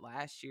had it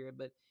last year,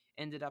 but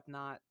ended up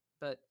not.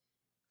 But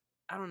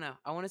I don't know.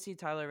 I want to see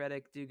Tyler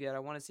Reddick do good. I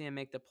want to see him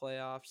make the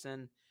playoffs,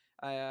 and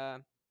I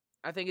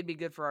think it'd be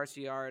good for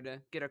RCR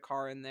to get a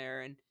car in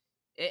there. And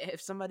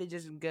if somebody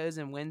just goes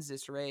and wins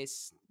this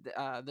race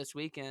this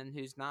weekend,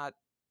 who's not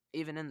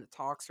even in the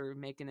talks or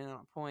making it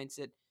on points,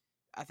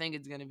 I think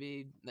it's going to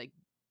be like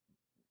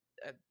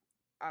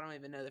I don't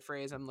even know the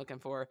phrase I'm looking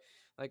for,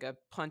 like a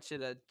punch to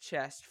the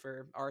chest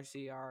for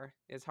RCR.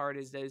 As hard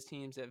as those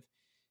teams have,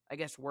 I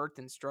guess, worked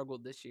and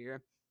struggled this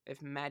year.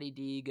 If Matty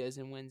D goes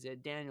and wins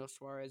it, Daniel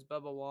Suarez,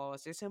 Bubba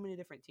Wallace, there's so many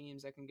different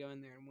teams that can go in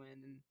there and win.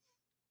 And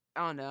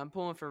I don't know. I'm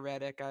pulling for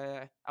Reddick.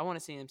 I want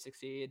to see him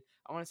succeed.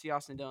 I want to see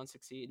Austin Dillon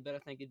succeed, but I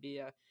think it'd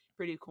be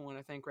pretty cool, and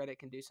I think Reddick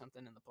can do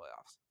something in the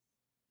playoffs.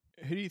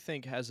 Who do you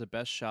think has the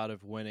best shot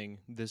of winning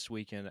this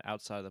weekend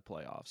outside of the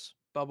playoffs?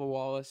 Bubba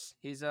Wallace.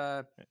 He's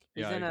I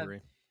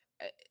agree.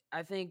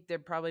 I think they're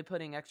probably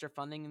putting extra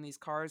funding in these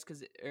cars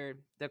or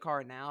the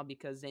car now,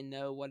 because they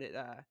know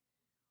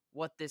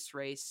what this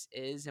race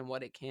is and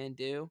what it can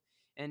do.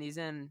 And he's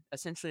in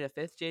essentially a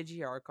fifth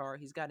JGR car.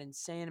 He's got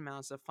insane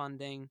amounts of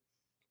funding.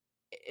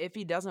 if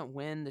he doesn't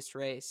win this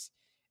race,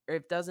 or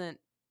if doesn't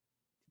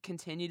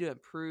continue to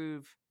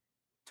improve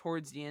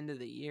towards the end of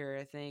the year,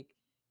 I think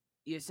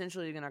you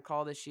essentially are going to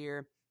call this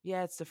year,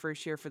 yeah, it's the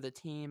first year for the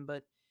team,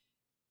 but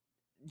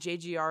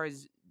JGR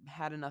has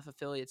had enough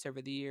affiliates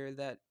over the year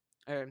that,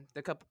 or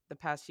the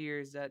past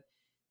years, that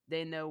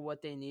they know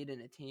what they need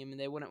in a team, and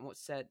they wouldn't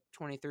set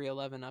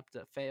 23XI up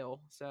to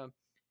fail. So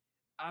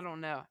I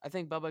don't know. I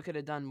think Bubba could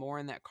have done more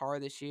in that car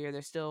this year.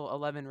 There's still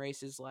 11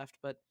 races left,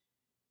 but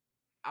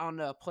I don't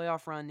know. A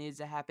playoff run needs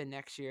to happen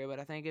next year. But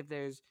I think if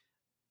there's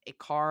a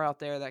car out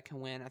there that can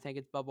win, I think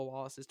it's Bubba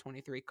Wallace's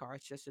 23 car.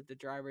 It's just that the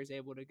driver is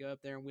able to go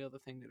up there and wheel the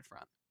thing to the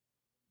front.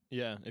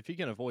 Yeah, if he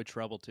can avoid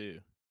trouble too.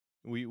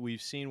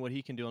 We've seen what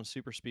he can do on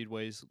super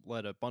speedways.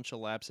 Led a bunch of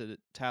laps at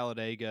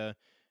Talladega.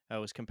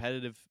 Was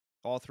competitive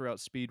all throughout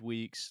speed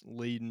weeks,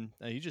 leading.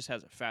 He just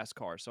has a fast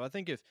car. So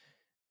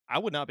I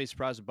would not be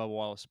surprised if Bubba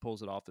Wallace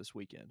pulls it off this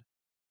weekend.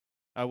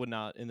 I would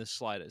not in the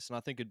slightest. And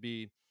I think it'd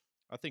be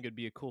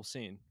a cool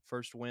scene.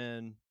 First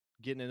win,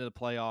 getting into the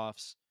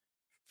playoffs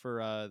for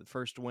the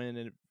first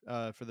win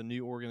for the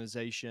new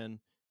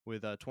organization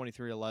with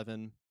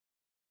 23XI.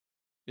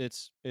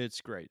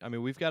 It's great. I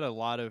mean, we've got a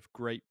lot of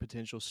great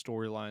potential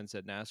storylines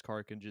that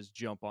NASCAR can just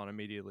jump on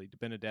immediately.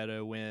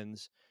 DiBenedetto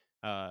wins,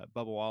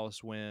 Bubba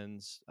Wallace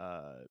wins.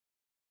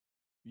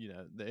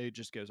 It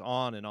just goes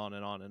on and on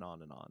and on and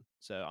on and on.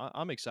 So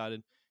I'm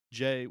excited.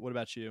 Jay, what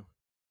about you?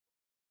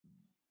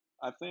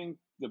 I think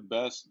the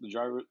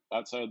driver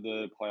outside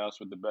the playoffs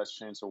with the best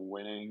chance of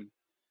winning,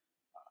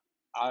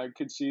 I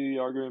could see the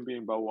argument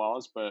being Bubba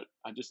Wallace, but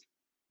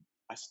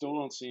I still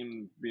don't see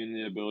him being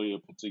the ability to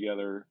put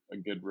together a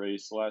good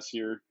race last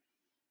year.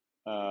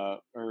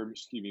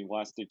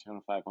 Last Daytona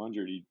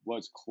 500, he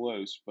was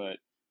close, but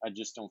I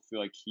just don't feel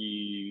like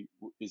he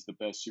is the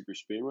best super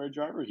speedway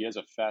driver. He has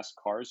a fast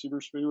car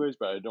super speedways,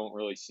 but I don't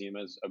really see him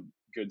as a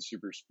good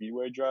super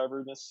speedway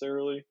driver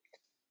necessarily.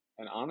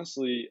 And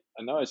honestly,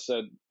 I know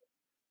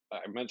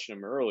I mentioned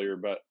him earlier,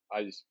 but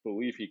I just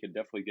believe he could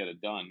definitely get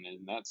it done,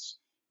 and that's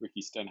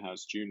Ricky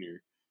Stenhouse Jr.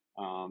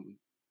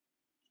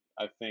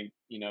 I think,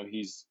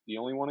 he's the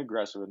only one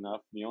aggressive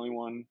enough, the only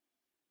one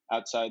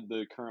outside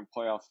the current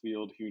playoff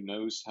field who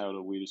knows how to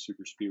lead a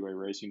super speedway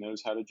race. He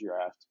knows how to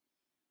draft.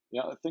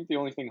 Yeah, I think the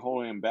only thing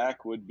holding him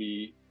back would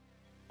be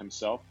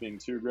himself being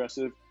too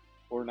aggressive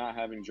or not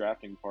having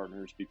drafting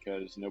partners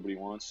because nobody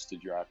wants to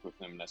draft with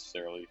him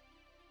necessarily.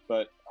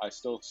 But I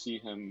still see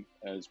him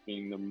as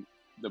being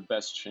the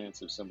best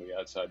chance of somebody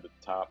outside the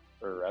top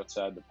or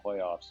outside the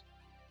playoffs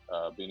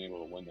being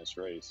able to win this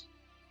race.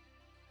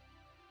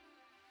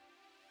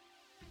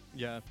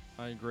 Yeah,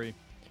 I agree.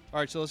 All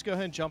right, so let's go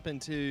ahead and jump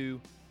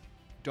into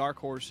Dark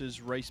Horses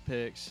race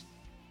picks.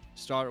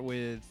 Start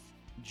with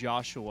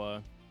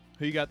Joshua.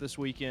 Who you got this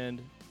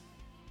weekend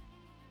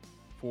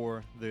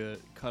for the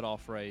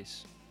cutoff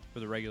race for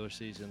the regular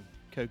season?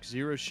 Coke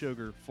Zero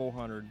Sugar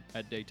 400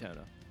 at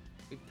Daytona.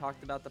 We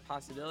talked about the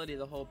possibility of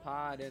the whole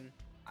pod, and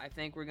I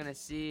think we're going to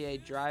see a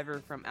driver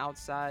from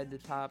outside the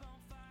top,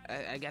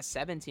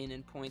 17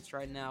 in points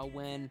right now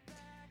win.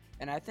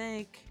 And I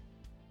think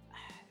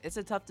it's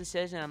a tough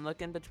decision. I'm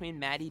looking between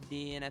Matty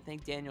D and I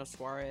think Daniel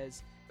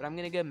Suarez, but I'm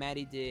going to go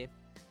Matty D.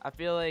 I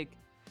feel like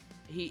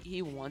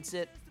he wants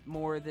it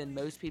more than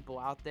most people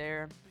out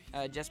there,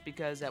 just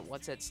because at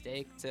what's at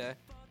stake to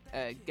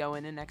go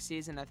into next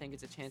season. I think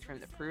it's a chance for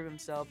him to prove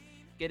himself,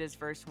 get his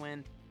first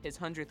win, his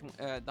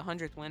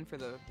 100th win for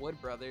the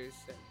Wood brothers.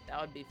 That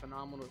would be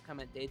phenomenal to come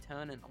at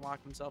Daytona and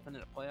lock himself into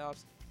the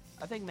playoffs.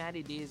 I think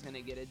Matty D is going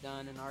to get it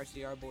done, and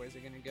RCR boys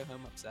are going to go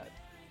home upset.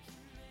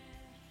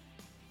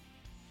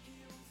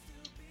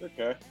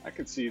 Okay, I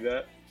could see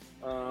that.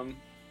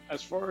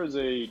 As far as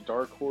a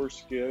dark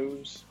horse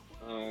goes,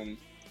 I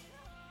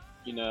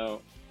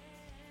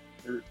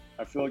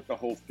feel like the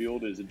whole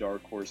field is a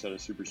dark horse at a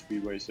super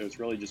speedway, so it's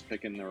really just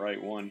picking the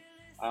right one.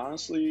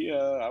 Honestly,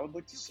 I would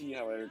like to see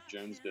how Eric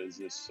Jones does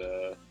this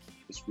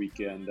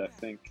weekend. I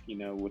think,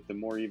 with the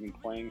more even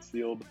playing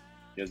field,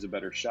 he has a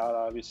better shot,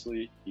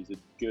 obviously. He's a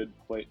good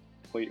plate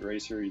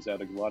racer. He's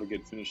had a lot of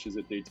good finishes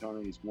at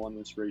Daytona. He's won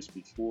this race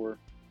before.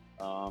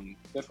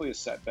 Definitely a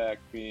setback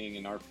being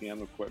in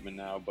RPM equipment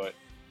now, but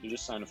he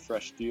just signed a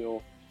fresh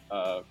deal.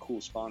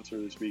 Cool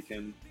sponsor this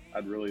weekend.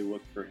 I'd really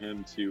look for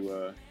him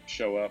to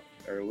show up,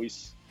 or at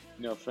least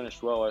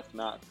finish well. If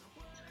not,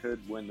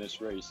 could win this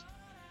race.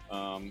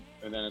 And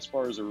then as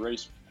far as a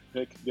race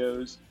pick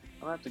goes,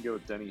 I'm gonna have to go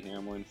with Denny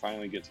Hamlin.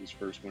 Finally gets his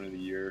first win of the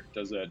year.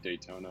 Does that at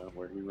Daytona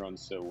where he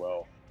runs so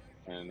well,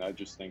 and I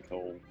just think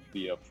he'll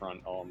be up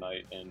front all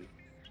night and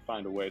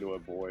find a way to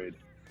avoid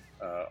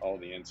all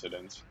the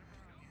incidents.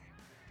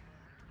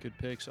 Good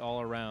picks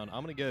all around.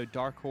 I'm going to go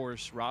dark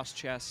horse Ross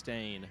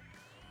Chastain.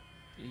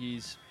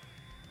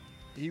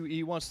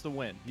 He wants to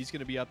win. He's going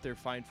to be up there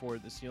fighting for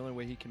it. That's the only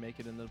way he can make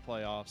it into the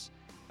playoffs.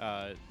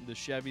 The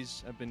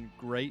Chevys have been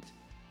great.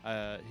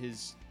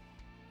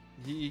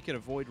 He can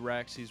avoid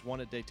wrecks. He's won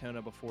at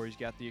Daytona before. He's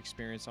got the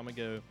experience. I'm going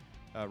to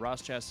go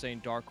Ross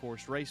Chastain, dark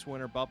horse race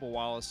winner. Bubba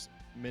Wallace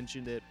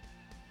mentioned it.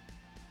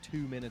 2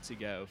 minutes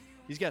ago.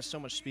 He's got so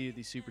much speed at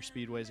these super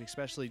speedways,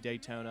 especially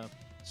Daytona.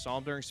 Saw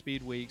him during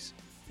speed weeks.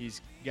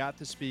 He's got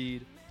the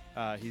speed.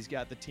 He's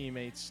got the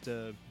teammates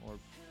to, or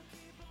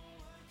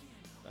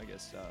I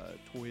guess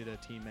Toyota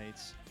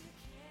teammates,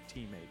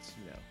 you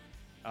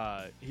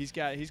know. He's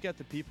got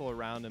the people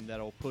around him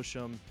that'll push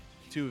him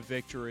to a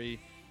victory.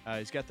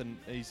 Just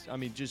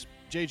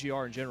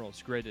JGR in general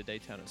is great at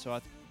Daytona, so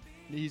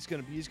he's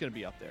gonna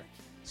be up there.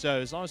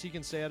 So as long as he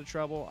can stay out of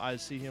trouble, I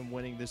see him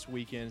winning this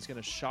weekend. It's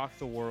gonna shock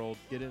the world,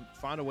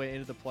 find a way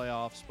into the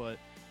playoffs, but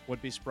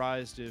wouldn't be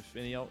surprised if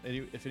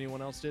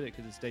anyone else did it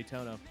because it's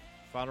Daytona,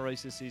 final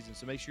race this season.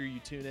 So make sure you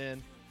tune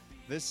in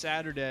this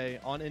Saturday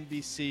on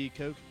NBC.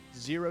 Coke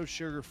Zero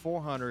Sugar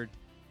 400.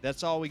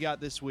 That's all we got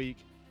this week.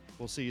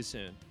 We'll see you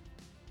soon.